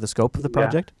me an idea of the scope of the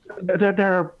project? Yeah.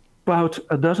 There are about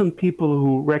a dozen people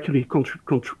who regularly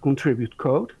contribute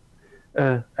code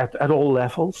at all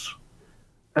levels.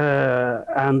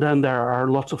 And then there are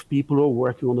lots of people who are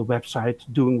working on the website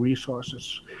doing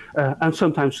resources. And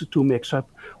sometimes the two mix up.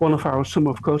 One of our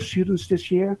Summer of Code students this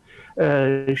year,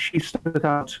 she started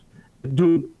out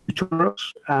doing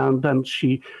tutorials, and then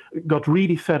she got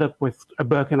really fed up with a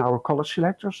bug in our color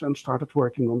selectors and started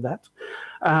working on that.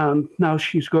 And now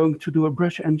she's going to do a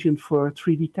brush engine for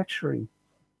 3D texturing.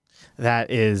 That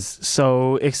is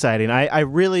so exciting. I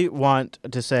really want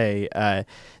to say that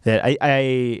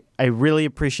I really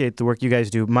appreciate the work you guys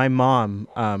do. My mom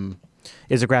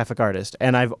is a graphic artist,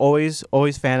 and I've always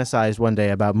fantasized one day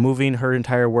about moving her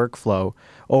entire workflow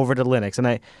over to Linux.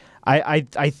 And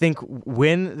I think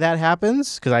when that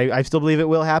happens, because I still believe it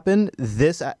will happen,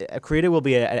 this Krita will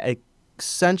be an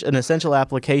essential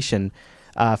application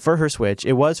for her Switch.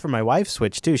 It was for my wife's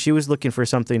Switch too. She was looking for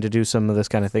something to do some of this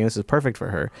kind of thing. This is perfect for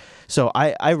her. So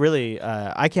I really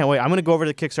I can't wait. I'm going to go over to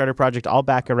the Kickstarter project. I'll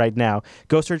back it right now.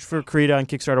 Go search for Krita on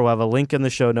Kickstarter. We'll have a link in the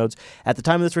show notes. At the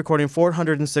time of this recording,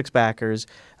 406 backers.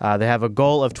 They have a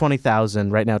goal of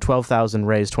 20,000. Right now, 12,000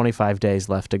 raised. 25 days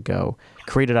left to go.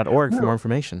 Krita.org for more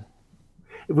information.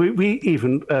 We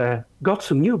even got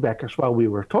some new backers while we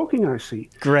were talking, I see.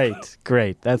 Great.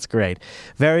 That's great.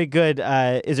 Very good.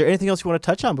 Is there anything else you want to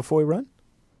touch on before we run?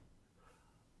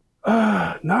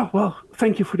 No, well,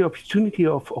 thank you for the opportunity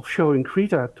of showing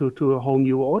Krita to a whole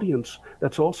new audience.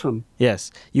 That's awesome.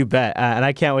 Yes, you bet. And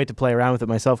I can't wait to play around with it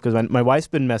myself because my wife's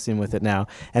been messing with it now.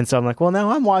 And so I'm like, well,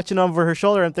 now I'm watching over her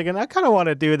shoulder. I'm thinking, I kind of want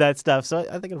to do that stuff. So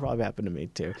I think it'll probably happen to me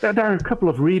too. There are a couple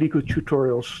of really good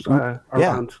tutorials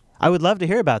around. I would love to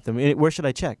hear about them. Where should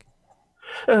I check?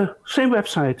 Same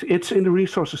website. It's in the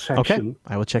resources section. Okay,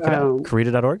 I will check it out.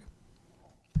 Krita.org.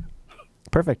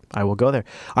 Perfect. I will go there.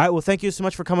 All right. Well, thank you so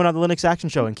much for coming on the Linux Action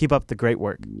Show, and keep up the great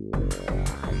work.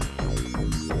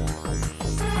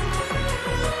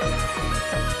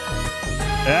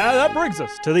 That brings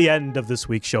us to the end of this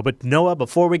week's show. But Noah,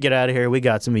 before we get out of here, we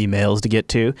got some emails to get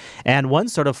to. And one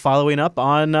sort of following up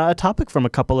on a topic from a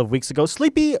couple of weeks ago.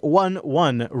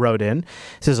 Sleepy11 wrote in.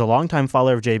 Says, a longtime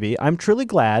follower of JB, I'm truly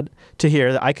glad to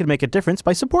hear that I could make a difference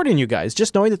by supporting you guys.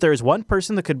 Just knowing that there is one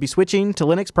person that could be switching to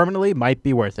Linux permanently might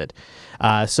be worth it.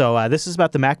 So this is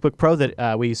about the MacBook Pro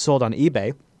that we sold on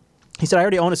eBay. He said, I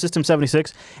already own a System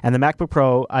 76, and the MacBook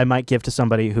Pro I might give to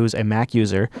somebody who's a Mac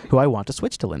user who I want to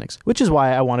switch to Linux, which is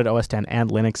why I wanted OS X and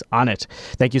Linux on it.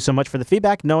 Thank you so much for the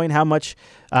feedback, knowing how much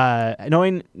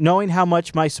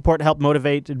my support helped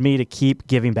motivated me to keep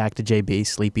giving back to JB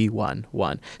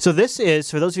Sleepy11. So this is,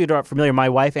 for those of you who aren't familiar, my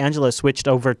wife Angela switched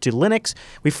over to Linux.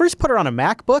 We first put her on a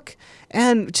MacBook,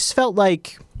 and it just felt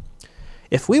like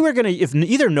if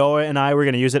either Noah and I were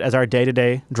going to use it as our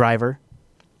day-to-day driver,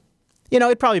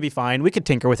 it'd probably be fine. We could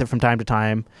tinker with it from time to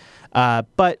time.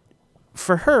 But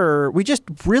for her, we just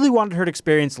really wanted her to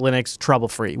experience Linux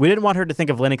trouble-free. We didn't want her to think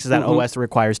of Linux as that OS that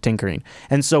requires tinkering.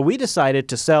 And so we decided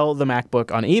to sell the MacBook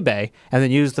on eBay and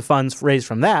then use the funds raised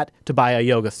from that to buy a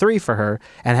Yoga 3 for her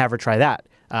and have her try that,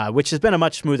 which has been a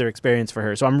much smoother experience for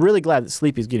her. So I'm really glad that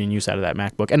Sleepy's getting use out of that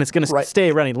MacBook. And it's going to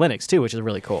stay running Linux, too, which is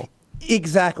really cool.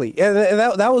 Exactly, and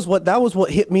that was what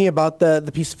hit me about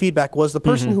the piece of feedback was the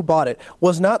person who bought it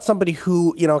was not somebody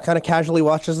who kind of casually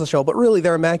watches the show, but really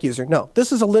they're a Mac user. No,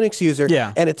 this is a Linux user,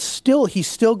 and he's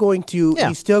still going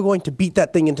to beat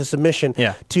that thing into submission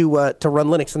to run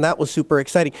Linux, and that was super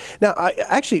exciting. Now,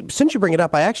 since you bring it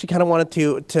up, I actually kind of wanted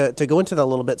to go into that a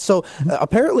little bit. So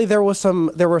apparently there was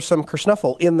some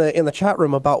kersnuffle in the chat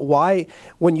room about why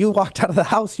when you walked out of the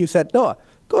house you said, Noah,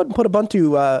 go ahead and put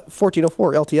Ubuntu 14.04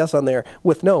 LTS on there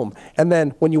with GNOME. And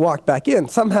then when you walked back in,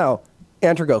 somehow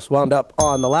Antergos wound up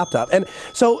on the laptop. And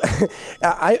so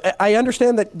I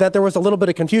understand that there was a little bit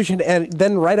of confusion. And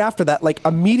then right after that, like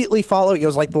immediately following, it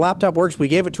was like the laptop works. We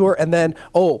gave it to her. And then,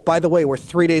 oh, by the way, we're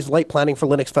 3 days late planning for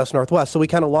Linux Fest Northwest. So we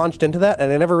kind of launched into that.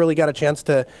 And I never really got a chance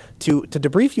to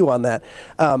debrief you on that.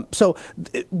 So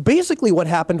basically what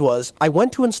happened was I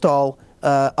went to install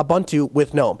Ubuntu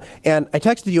with GNOME. And I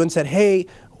texted you and said, hey,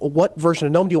 what version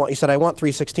of GNOME do you want? You said, I want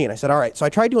 3.16. I said, all right. So I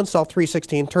tried to install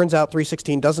 3.16. Turns out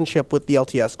 3.16 doesn't ship with the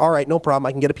LTS. All right, no problem.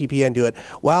 I can get a PPA and do it.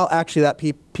 Well, actually, that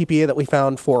PPA that we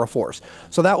found, 404s.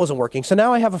 So that wasn't working. So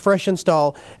now I have a fresh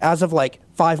install as of like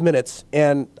 5 minutes,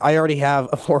 and I already have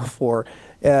a 404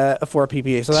 for a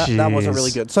PPA. So that wasn't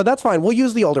really good. So that's fine. We'll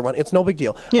use the older one. It's no big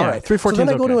deal. Yeah, all right. 3.14 so then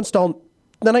I go to install...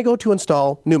 Then I go to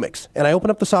install Numix, and I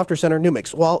open up the Software Center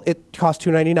Numix. Well, it costs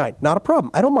 $2.99. Not a problem.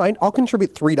 I don't mind. I'll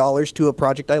contribute $3 to a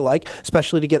project I like,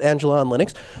 especially to get Angela on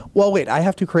Linux. Well, wait, I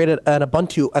have to create an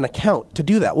Ubuntu account to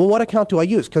do that. Well, what account do I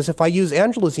use? Because if I use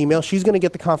Angela's email, she's going to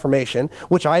get the confirmation,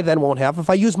 which I then won't have. If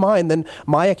I use mine, then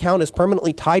my account is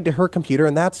permanently tied to her computer,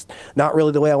 and that's not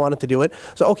really the way I wanted to do it.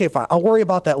 So, okay, fine. I'll worry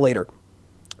about that later.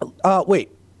 Wait.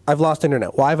 I've lost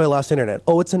internet. Why have I lost internet?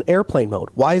 Oh, it's in airplane mode.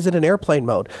 Why is it in airplane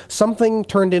mode? Something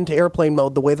turned into airplane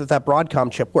mode the way that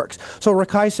Broadcom chip works. So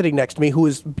Rakai's sitting next to me, who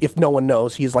is, if no one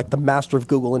knows, he's like the master of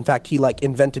Google. In fact, he like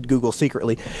invented Google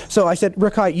secretly. So I said,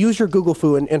 Rakai, use your Google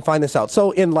foo and find this out. So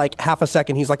in like half a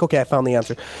second, he's like, okay, I found the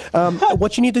answer.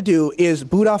 What you need to do is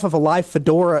boot off of a live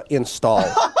Fedora install.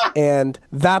 And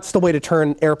that's the way to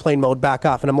turn airplane mode back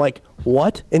off. And I'm like,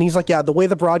 what? And he's like, yeah, the way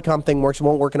the Broadcom thing works, it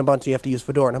won't work in Ubuntu. You have to use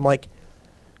Fedora. And I'm like,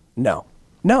 no.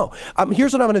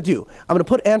 Here's what I'm going to do. I'm going to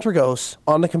put Antergos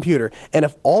on the computer, and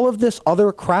if all of this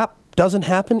other crap doesn't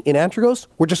happen in Antergos,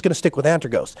 we're just going to stick with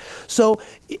Antergos. So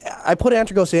I put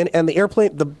Antergos in, and the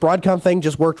Broadcom thing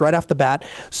just worked right off the bat.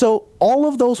 So all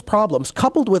of those problems,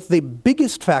 coupled with the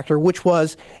biggest factor, which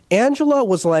was Angela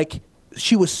was like,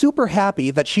 she was super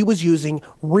happy that she was using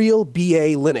real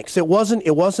BA Linux. It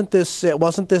wasn't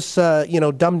this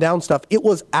dumbed down stuff. It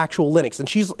was actual Linux, and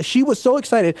she was so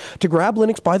excited to grab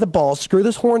Linux by the balls, screw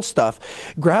this horn stuff,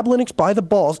 grab Linux by the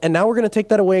balls, and now we're going to take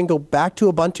that away and go back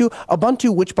to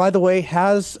Ubuntu, which by the way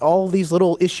has all these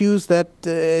little issues that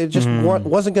just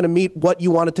wasn't going to meet what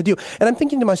you wanted to do. And I'm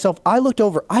thinking to myself, I looked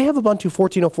over, I have Ubuntu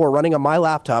 14.04 running on my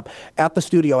laptop at the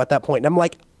studio at that point, and I'm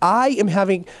like, I am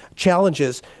having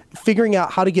challenges figuring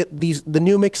out how to get the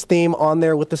Numix theme on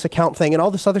there with this account thing and all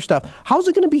this other stuff. How's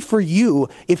it going to be for you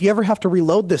if you ever have to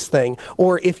reload this thing,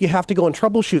 or if you have to go and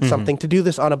troubleshoot something to do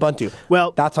this on Ubuntu?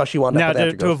 Well, that's how she wound up. Now,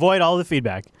 to avoid all the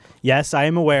feedback, yes, I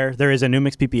am aware there is a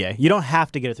Numix PPA. You don't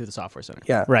have to get it through the Software Center.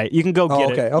 Yeah. Right. You can go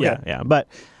get it. Okay. Yeah. But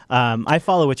I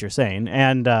follow what you're saying,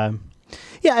 and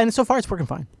and so far it's working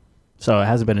fine. So it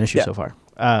hasn't been an issue so far.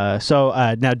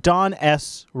 Now Don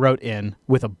S. wrote in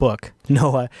with a book,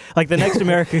 Noah, like the next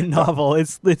American novel.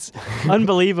 It's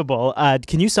unbelievable.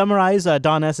 Can you summarize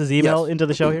Don S.'s email into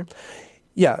the show here?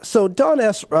 Yeah, so Don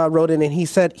S. wrote in, and he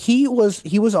said he was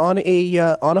on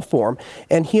a forum,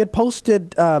 and he had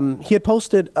posted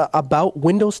about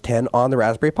Windows 10 on the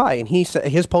Raspberry Pi, and he said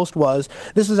his post was,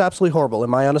 "This is absolutely horrible.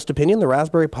 In my honest opinion, the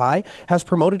Raspberry Pi has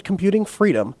promoted computing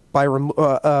freedom by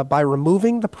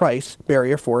removing the price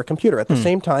barrier for a computer. At the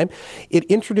same time, it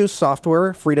introduced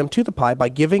software freedom to the Pi by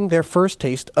giving their first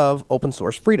taste of open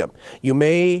source freedom. You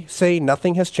may say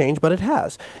nothing has changed, but it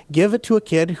has. Give it to a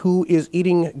kid who is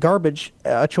eating garbage,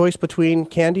 a choice between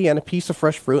candy and a piece of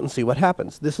fresh fruit, and see what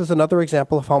happens. This is another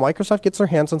example of how Microsoft gets their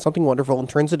hands on something wonderful and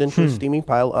turns it into a steaming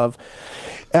pile of..."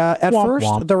 At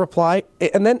first, the reply,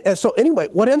 and then, so anyway,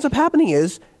 what ends up happening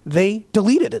is they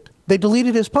deleted it. They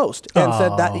deleted his post and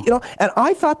said that, and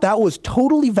I thought that was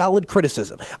totally valid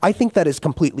criticism. I think that is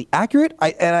completely accurate.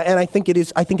 I think it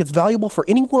is. I think it's valuable for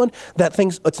anyone that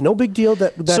thinks it's no big deal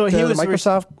that so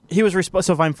Microsoft.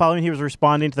 So if I'm following, he was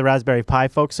responding to the Raspberry Pi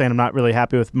folks saying, "I'm not really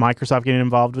happy with Microsoft getting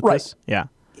involved with this." Yeah.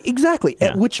 Exactly,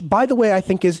 which, by the way, I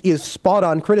think is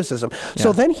spot-on criticism. Yeah.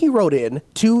 So then he wrote in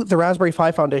to the Raspberry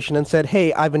Pi Foundation and said,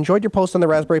 hey, I've enjoyed your post on the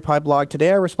Raspberry Pi blog.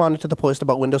 Today I responded to the post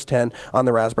about Windows 10 on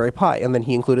the Raspberry Pi, and then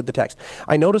he included the text.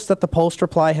 I noticed that the post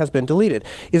reply has been deleted.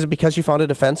 Is it because you found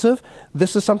it offensive?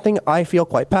 This is something I feel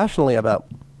quite passionately about.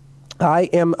 I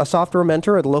am a software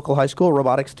mentor at a local high school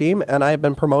robotics team, and I have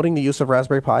been promoting the use of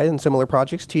Raspberry Pi and similar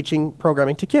projects, teaching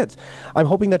programming to kids. I'm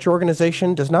hoping that your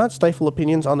organization does not stifle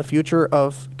opinions on the future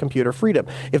of computer freedom.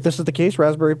 If this is the case,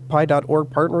 RaspberryPi.org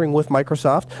partnering with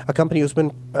Microsoft, a company who's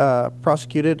been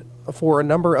prosecuted for a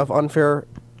number of unfair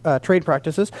trade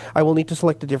practices, I will need to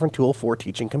select a different tool for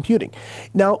teaching computing.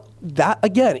 Now, that,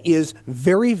 again, is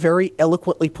very, very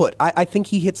eloquently put. I think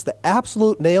he hits the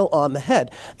absolute nail on the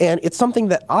head. And it's something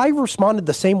that I responded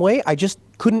the same way. I just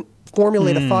couldn't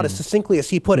formulate a thought as succinctly as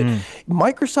he put it.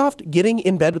 Microsoft getting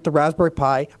in bed with the Raspberry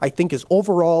Pi, I think, is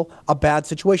overall a bad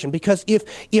situation, because if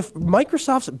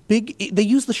Microsoft's they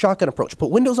use the shotgun approach,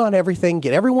 put Windows on everything,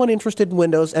 get everyone interested in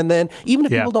Windows, and then even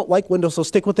if people don't like Windows, they'll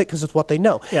stick with it because it's what they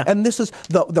know. Yeah. And this is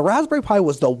the Raspberry Pi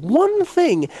was the one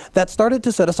thing that started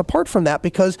to set us apart from that,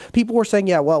 because people were saying,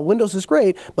 yeah, well, Windows is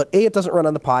great, but A, it doesn't run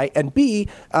on the Pi, and B,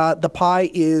 the Pi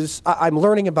is I'm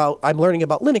learning about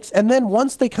Linux. And then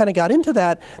once they kind of got into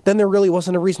that, then there really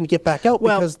wasn't a reason to get back out,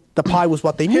 because the Pi was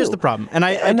what they knew. Here's the problem,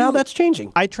 and now that's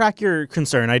changing. I track your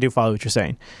concern. I do follow what you're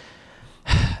saying.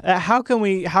 How can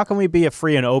we be a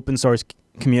free and open source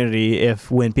community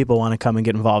if when people want to come and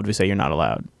get involved, we say you're not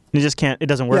allowed? You just can't. It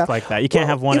doesn't work like that. You can't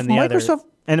have one and the other.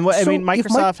 And I mean,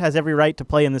 Microsoft has every right to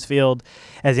play in this field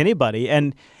as anybody.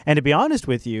 And to be honest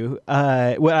with you,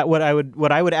 what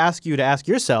I would ask you to ask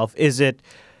yourself is it.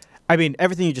 I mean,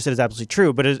 everything you just said is absolutely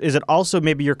true, but is it also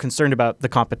maybe you're concerned about the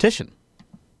competition?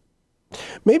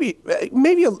 Maybe a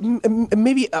minute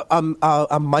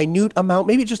amount,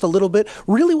 maybe just a little bit.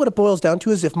 Really what it boils down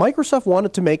to is if Microsoft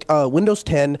wanted to make a Windows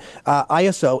 10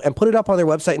 ISO and put it up on their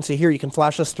website and say, here, you can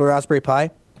flash this to Raspberry Pi,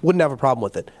 wouldn't have a problem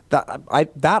with it. That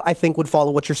I think would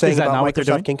follow what you're saying about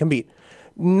Microsoft can compete.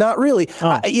 Not really.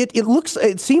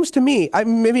 It seems to me,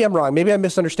 maybe I'm wrong, maybe I'm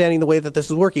misunderstanding the way that this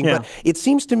is working, but it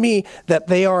seems to me that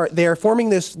they are forming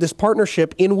this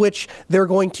partnership in which they're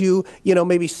going to,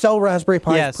 maybe sell Raspberry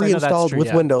Pi pre-installed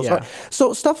with Windows. Yeah.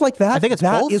 So stuff like that. I think it's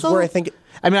both, is where I think.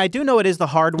 I mean, I do know it is the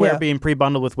hardware being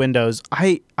pre-bundled with Windows.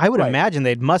 I would imagine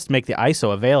they must make the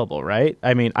ISO available, right?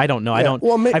 I mean, I don't know. I don't.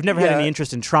 Well, I've never had any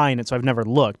interest in trying it, so I've never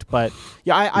looked. But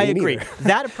yeah, I agree.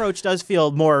 That approach does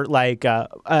feel more like.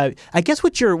 I guess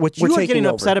what you're getting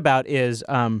upset about is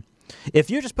if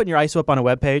you're just putting your ISO up on a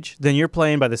web page, then you're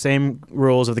playing by the same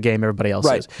rules of the game everybody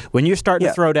else is. When you're starting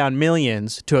to throw down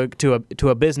millions to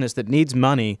a business that needs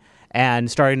money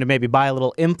and starting to maybe buy a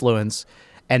little influence.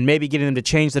 And maybe getting them to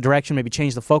change the direction, maybe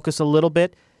change the focus a little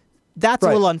bit, that's a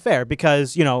little unfair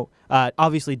because,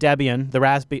 obviously Debian, the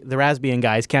Raspbian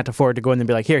guys can't afford to go in and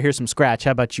be like, here's some Scratch.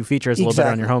 How about you feature us a little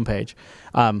better on your homepage?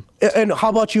 And how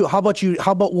about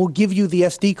we'll give you the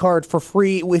SD card for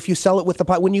free if you sell it with the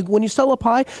Pi. When you sell a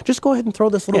Pi, just go ahead and throw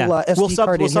this little SD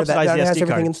card in here that has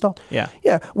everything installed. Yeah,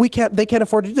 they can't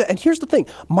afford to do that. And here's the thing: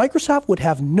 Microsoft would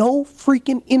have no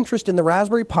freaking interest in the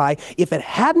Raspberry Pi if it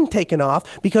hadn't taken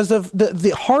off because of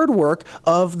the hard work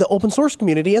of the open source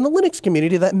community and the Linux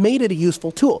community that made it a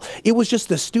useful tool. It was just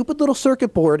this stupid little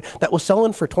circuit board that was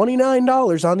selling for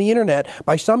 $29 on the internet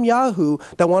by some Yahoo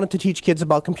that wanted to teach kids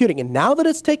about computing. And now that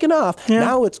it's taken off,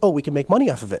 now it's, we can make money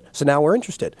off of it. So now we're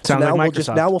interested. Sounds so now like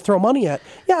we'll throw money at.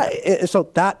 So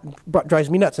that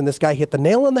drives me nuts. And this guy hit the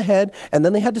nail on the head, and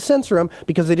then they had to censor him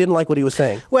because they didn't like what he was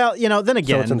saying. Well, then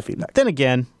again, so it's in the feedback.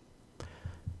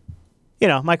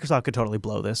 Microsoft could totally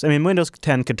blow this. I mean, Windows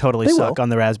 10 could totally suck on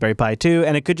the Raspberry Pi too,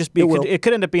 and it could just be it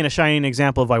could end up being a shining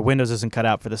example of why Windows isn't cut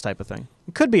out for this type of thing.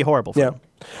 It could be horrible for them.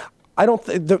 I don't.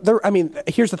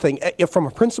 Here's the thing. From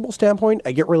a principle standpoint,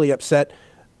 I get really upset.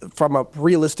 From a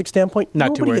realistic standpoint,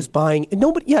 nobody is buying a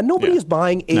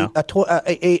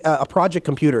project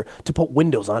computer to put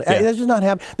Windows on. That's just not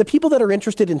happening. The people that are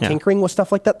interested in tinkering with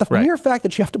stuff like that, the mere fact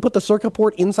that you have to put the circuit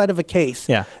board inside of a case,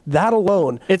 that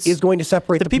alone is going to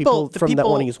separate the people that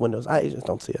want to use Windows. I just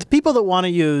don't see it. The people that want to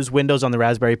use Windows on the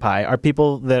Raspberry Pi are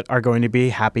people that are going to be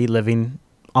happy living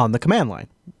on the command line,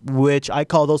 which I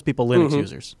call those people Linux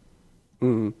users.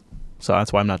 So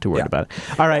that's why I'm not too worried about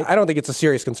it. All right. I don't think it's a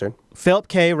serious concern. Philip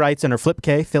K writes in, or Flip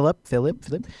K, Philip.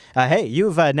 Hey,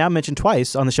 you've now mentioned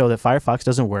twice on the show that Firefox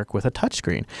doesn't work with a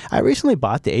touchscreen. I recently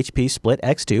bought the HP Split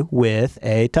X2 with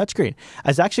a touchscreen. I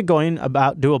was actually going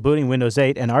about dual booting Windows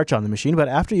 8 and Arch on the machine, but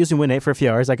after using Win 8 for a few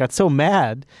hours, I got so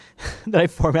mad that I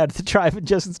formatted the drive and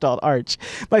just installed Arch.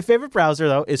 My favorite browser,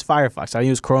 though, is Firefox. I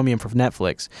use Chromium for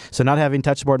Netflix, so not having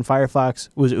touch support in Firefox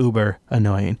was uber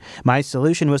annoying. My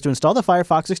solution was to install the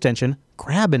Firefox extension,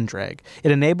 Grab and Drag.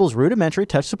 It enables rudimentary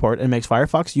touch support and makes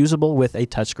Firefox usable with a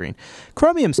touchscreen.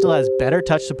 Chromium still has better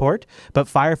touch support, but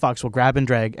Firefox will grab and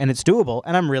drag, and it's doable,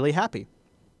 and I'm really happy.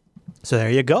 So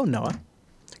there you go, Noah.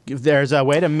 If there's a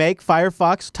way to make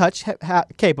Firefox touch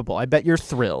capable, I bet you're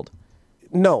thrilled.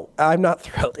 No, I'm not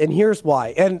thrilled, and here's why.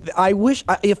 And I wish,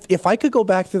 if I could go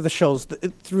back through the shows,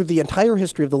 through the entire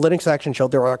history of the Linux Action Show,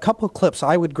 there are a couple of clips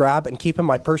I would grab and keep in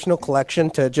my personal collection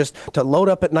to load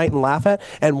up at night and laugh at.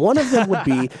 And one of them would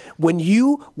be when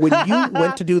you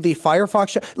went to do the Firefox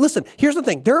show. Listen, here's the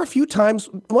thing. There are a few times,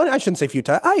 well, I shouldn't say few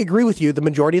times. I agree with you the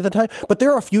majority of the time, but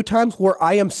there are a few times where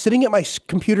I am sitting at my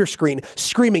computer screen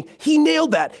screaming, he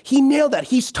nailed that. He nailed that.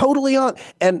 He's totally on.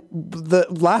 And the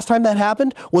last time that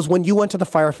happened was when you went to the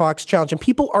Firefox challenge, and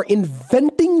people are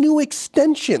inventing new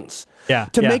extensions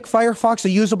to make Firefox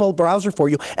a usable browser for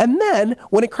you. And then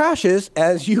when it crashes,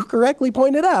 as you correctly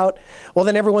pointed out, well,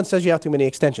 then everyone says you have too many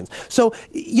extensions. So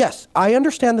yes, I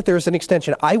understand that there's an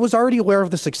extension. I was already aware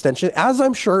of this extension, as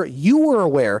I'm sure you were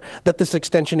aware that this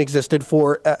extension existed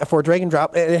for drag and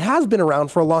drop, and it has been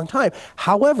around for a long time.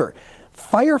 However,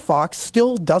 Firefox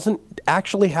still doesn't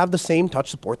actually have the same touch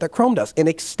support that Chrome does. An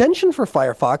extension for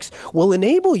Firefox will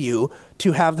enable you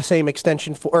to have the same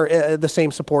extension for the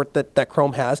same support that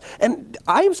Chrome has. And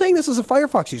I am saying this as a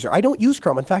Firefox user. I don't use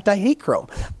Chrome. In fact, I hate Chrome.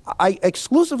 I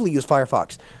exclusively use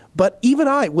Firefox. But even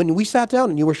when we sat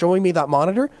down and you were showing me that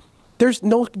monitor, there's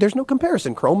no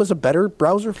comparison. Chrome is a better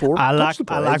browser for touch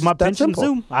support. I like my pinch and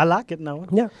zoom. I like it, Noah.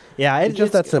 Yeah. It's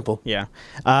just that simple. Yeah.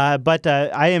 But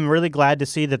I am really glad to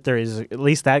see that there is at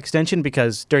least that extension,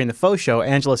 because during the faux show,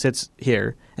 Angela sits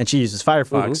here and she uses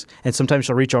Firefox, and sometimes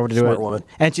she'll reach over to do it. Woman.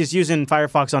 And she's using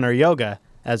Firefox on her Yoga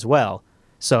as well.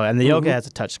 So, and the Yoga has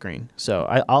a touch screen. So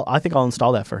I think I'll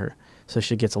install that for her, so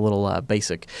she gets a little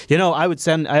basic. You know, I would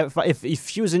send, if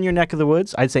she was in your neck of the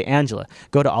woods, I'd say, Angela,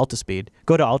 go to Altispeed.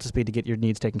 Go to Altispeed to get your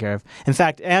needs taken care of. In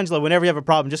fact, Angela, whenever you have a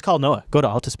problem, just call Noah. Go to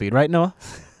Altispeed. Right, Noah?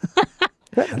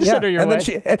 Send her your way.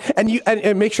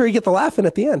 And make sure you get the laugh in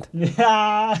at the end.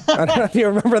 Yeah. I don't know if you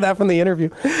remember that from the interview.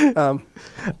 But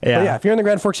if you're in the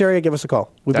Grand Forks area, give us a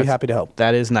call. We'd be happy to help.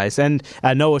 That is nice. And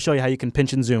Noah will show you how you can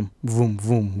pinch and zoom. Vroom,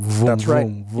 vroom, vroom. That's right.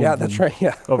 Vroom, vroom, yeah, that's right.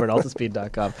 Yeah. Over at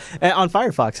altispeed.com. And on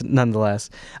Firefox, nonetheless.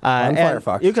 On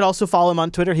Firefox. You could also follow him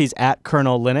on Twitter. He's at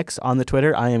Colonel Linux on the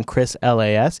Twitter. I am Chris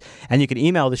LAS. And you can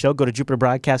email the show. Go to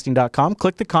jupiterbroadcasting.com,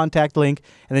 click the contact link,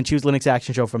 and then choose Linux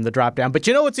Action Show from the drop down. But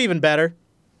you know what's even better?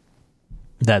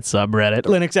 That subreddit,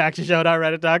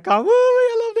 linuxactionshow.reddit.com. Woo,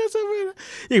 I love that subreddit.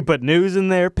 You can put news in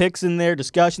there, pics in there,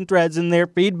 discussion threads in there,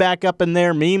 feedback up in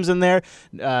there, memes in there.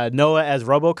 Noah as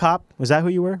RoboCop. Was that who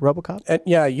you were, RoboCop? I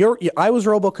was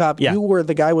RoboCop. Yeah. You were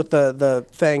the guy with the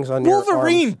fangs on your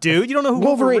Wolverine, arms. Dude. You don't know who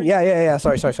Wolverine? Yeah.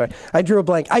 Sorry. I drew a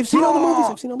blank. I've seen all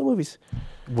the movies.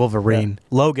 Wolverine. Yeah.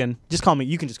 Logan. Just call me.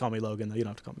 You can just call me Logan, though. You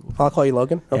don't have to call me Wolverine. I'll call you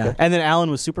Logan? Okay. Yeah. And then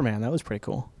Alan was Superman. That was pretty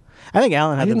cool. I think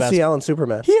Alan had the best. I didn't see Alan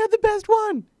Superman. He had the best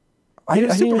one. I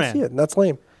didn't even see it. That's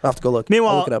lame. I'll have to go look.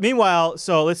 Meanwhile,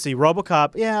 so let's see.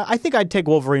 RoboCop. Yeah, I think I'd take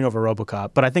Wolverine over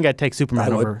RoboCop, but I think I'd take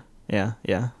Superman over. Yeah.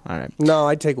 All right. No,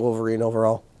 I'd take Wolverine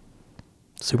overall.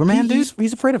 Superman, dude?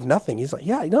 He's afraid of nothing. He's like,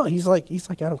 he's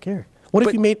like, I don't care. What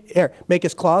if you make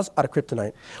his claws out of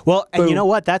kryptonite? Well, and you know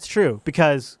what? That's true,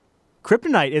 because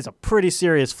kryptonite is a pretty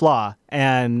serious flaw,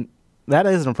 and that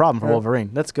isn't a problem for Wolverine.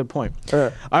 That's a good point.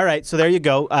 All right, so there you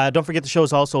go. Don't forget the show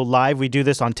is also live. We do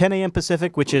this on 10 a.m.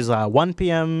 Pacific, which is 1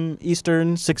 p.m.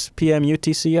 Eastern, 6 p.m.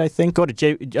 UTC, I think. Go to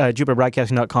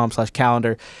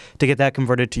jupiterbroadcasting.com/calendar to get that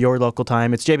converted to your local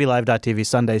time. It's jblive.tv,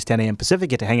 Sundays, 10 a.m. Pacific.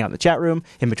 Get to hang out in the chat room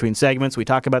in between segments. We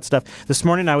talk about stuff. This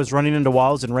morning, I was running into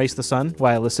walls and Race the Sun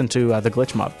while I listened to The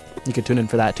Glitch Mob. You can tune in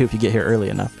for that, too, if you get here early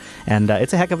enough. And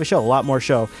it's a heck of a show, a lot more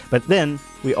show. But then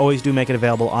we always do make it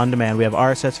available on demand. We have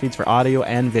RSS feeds for audio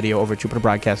and video over at Jupiter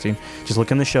Broadcasting. Just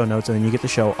look in the show notes, and then you get the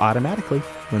show automatically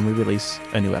when we release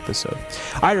a new episode.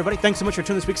 All right, everybody, thanks so much for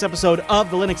tuning this week's episode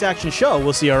of the Linux Action Show.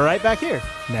 We'll see you right back here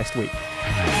next week.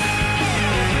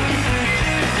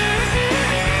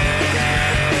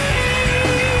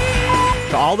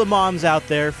 To all the moms out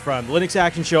there from the Linux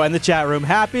Action Show and the chat room,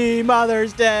 happy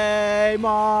Mother's Day,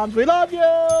 moms. We love you.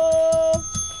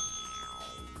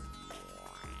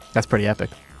 That's pretty epic.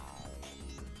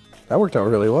 That worked out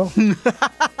really well.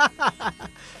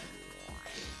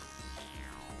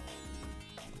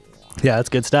 Yeah, that's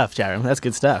good stuff, Jared. That's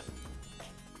good stuff.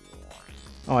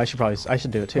 Oh, I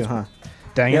should do it too, huh?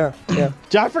 Dang it. Yeah.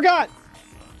 I forgot.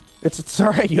 It's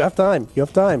all right. You have time.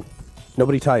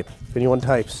 Nobody type. If anyone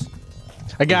types.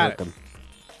 I got it.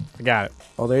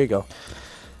 Oh, there you go.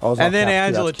 And then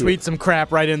Angela tweets some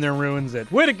crap right in there and ruins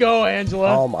it. Way to go,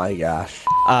 Angela. Oh, my gosh.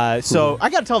 So I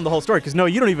got to tell him the whole story because, no,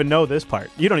 you don't even know this part.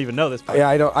 Yeah,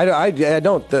 I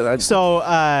don't. So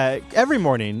every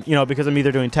morning, because I'm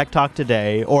either doing Tech Talk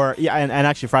today or, and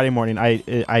actually Friday morning,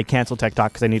 I canceled Tech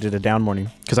Talk because I needed a down morning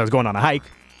because I was going on a hike,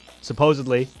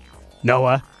 supposedly.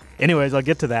 Noah. Anyways, I'll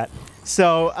get to that.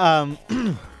 So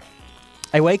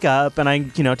I wake up and I,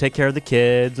 take care of the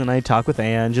kids and I talk with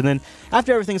Ange. And then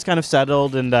after everything's kind of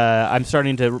settled and I'm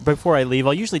starting to, before I leave,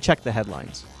 I'll usually check the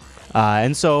headlines.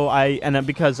 And so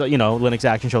because, Linux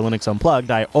Action Show, Linux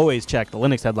Unplugged, I always check the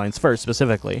Linux headlines first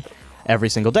specifically every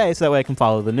single day. So that way I can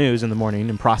follow the news in the morning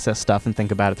and process stuff and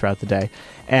think about it throughout the day.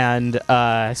 And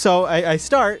so I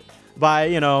start by,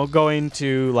 going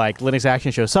to like Linux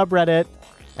Action Show subreddit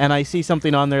and I see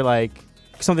something on there like,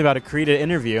 something about a Krita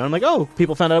interview. And I'm like, oh,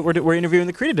 people found out we're interviewing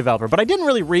the Krita developer. But I didn't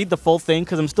really read the full thing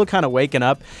because I'm still kind of waking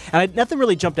up. And nothing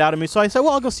really jumped out at me. So I said,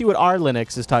 well, I'll go see what R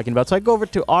Linux is talking about. So I go over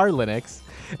to R Linux.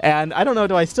 And I don't know,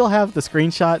 do I still have the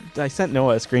screenshot? I sent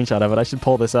Noah a screenshot of it. I should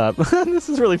pull this up. This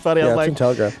is really funny. Yeah, I was it's in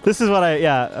Telegram. This is what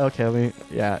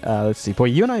let's see. Boy,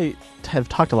 you and I have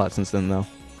talked a lot since then, though.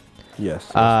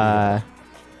 Yes.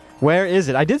 Where is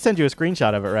it? I did send you a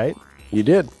screenshot of it, right? You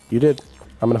did.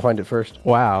 I'm going to find it first.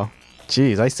 Wow.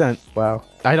 Jeez, Wow.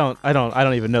 I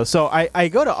don't even know. So I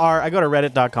go to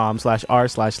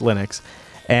reddit.com/r/Linux,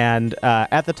 and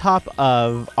at the top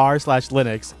of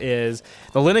r/Linux is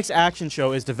the Linux Action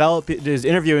Show is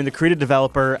interviewing the Krita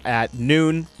developer at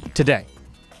noon today.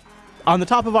 On the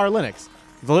top of R Linux,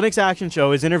 the Linux Action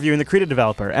Show is interviewing the Krita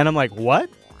developer, and I'm like, what?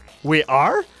 We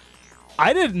are?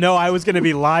 I didn't know I was going to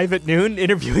be live at noon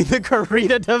interviewing the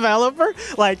Krita developer.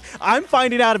 Like, I'm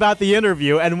finding out about the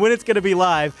interview and when it's going to be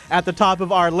live at the top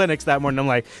of R Linux that morning. I'm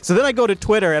like, so then I go to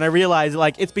Twitter and I realize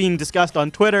like it's being discussed on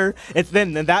Twitter. There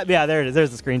it is.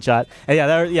 There's the screenshot. And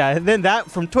and then that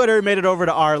from Twitter made it over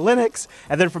to R Linux,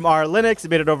 and then from R Linux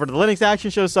it made it over to the Linux Action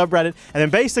Show subreddit, and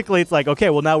then basically it's like, okay,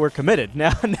 well now we're committed.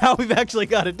 Now we've actually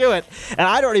got to do it. And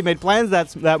I'd already made plans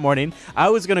that morning. I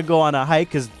was going to go on a hike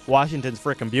because Washington's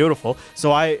freaking beautiful.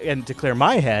 So and to clear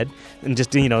my head and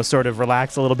just, sort of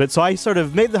relax a little bit. So I sort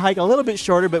of made the hike a little bit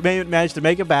shorter, but managed to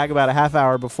make it back about a half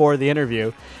hour before the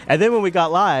interview. And then when we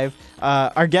got live,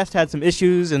 our guest had some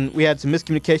issues and we had some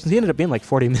miscommunications. He ended up being like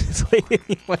 40 minutes late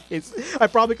anyways. I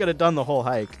probably could have done the whole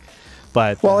hike.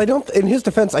 But in his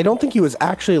defense, I don't think he was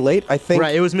actually late. I think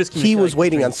it was miscommunication. He was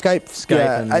waiting on Skype.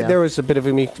 There was a bit of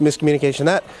a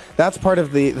miscommunication. That's part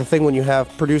of the thing when you have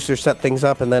producers set things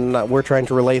up and then we're trying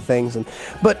to relay things. I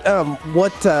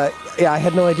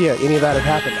had no idea any of that had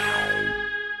happened.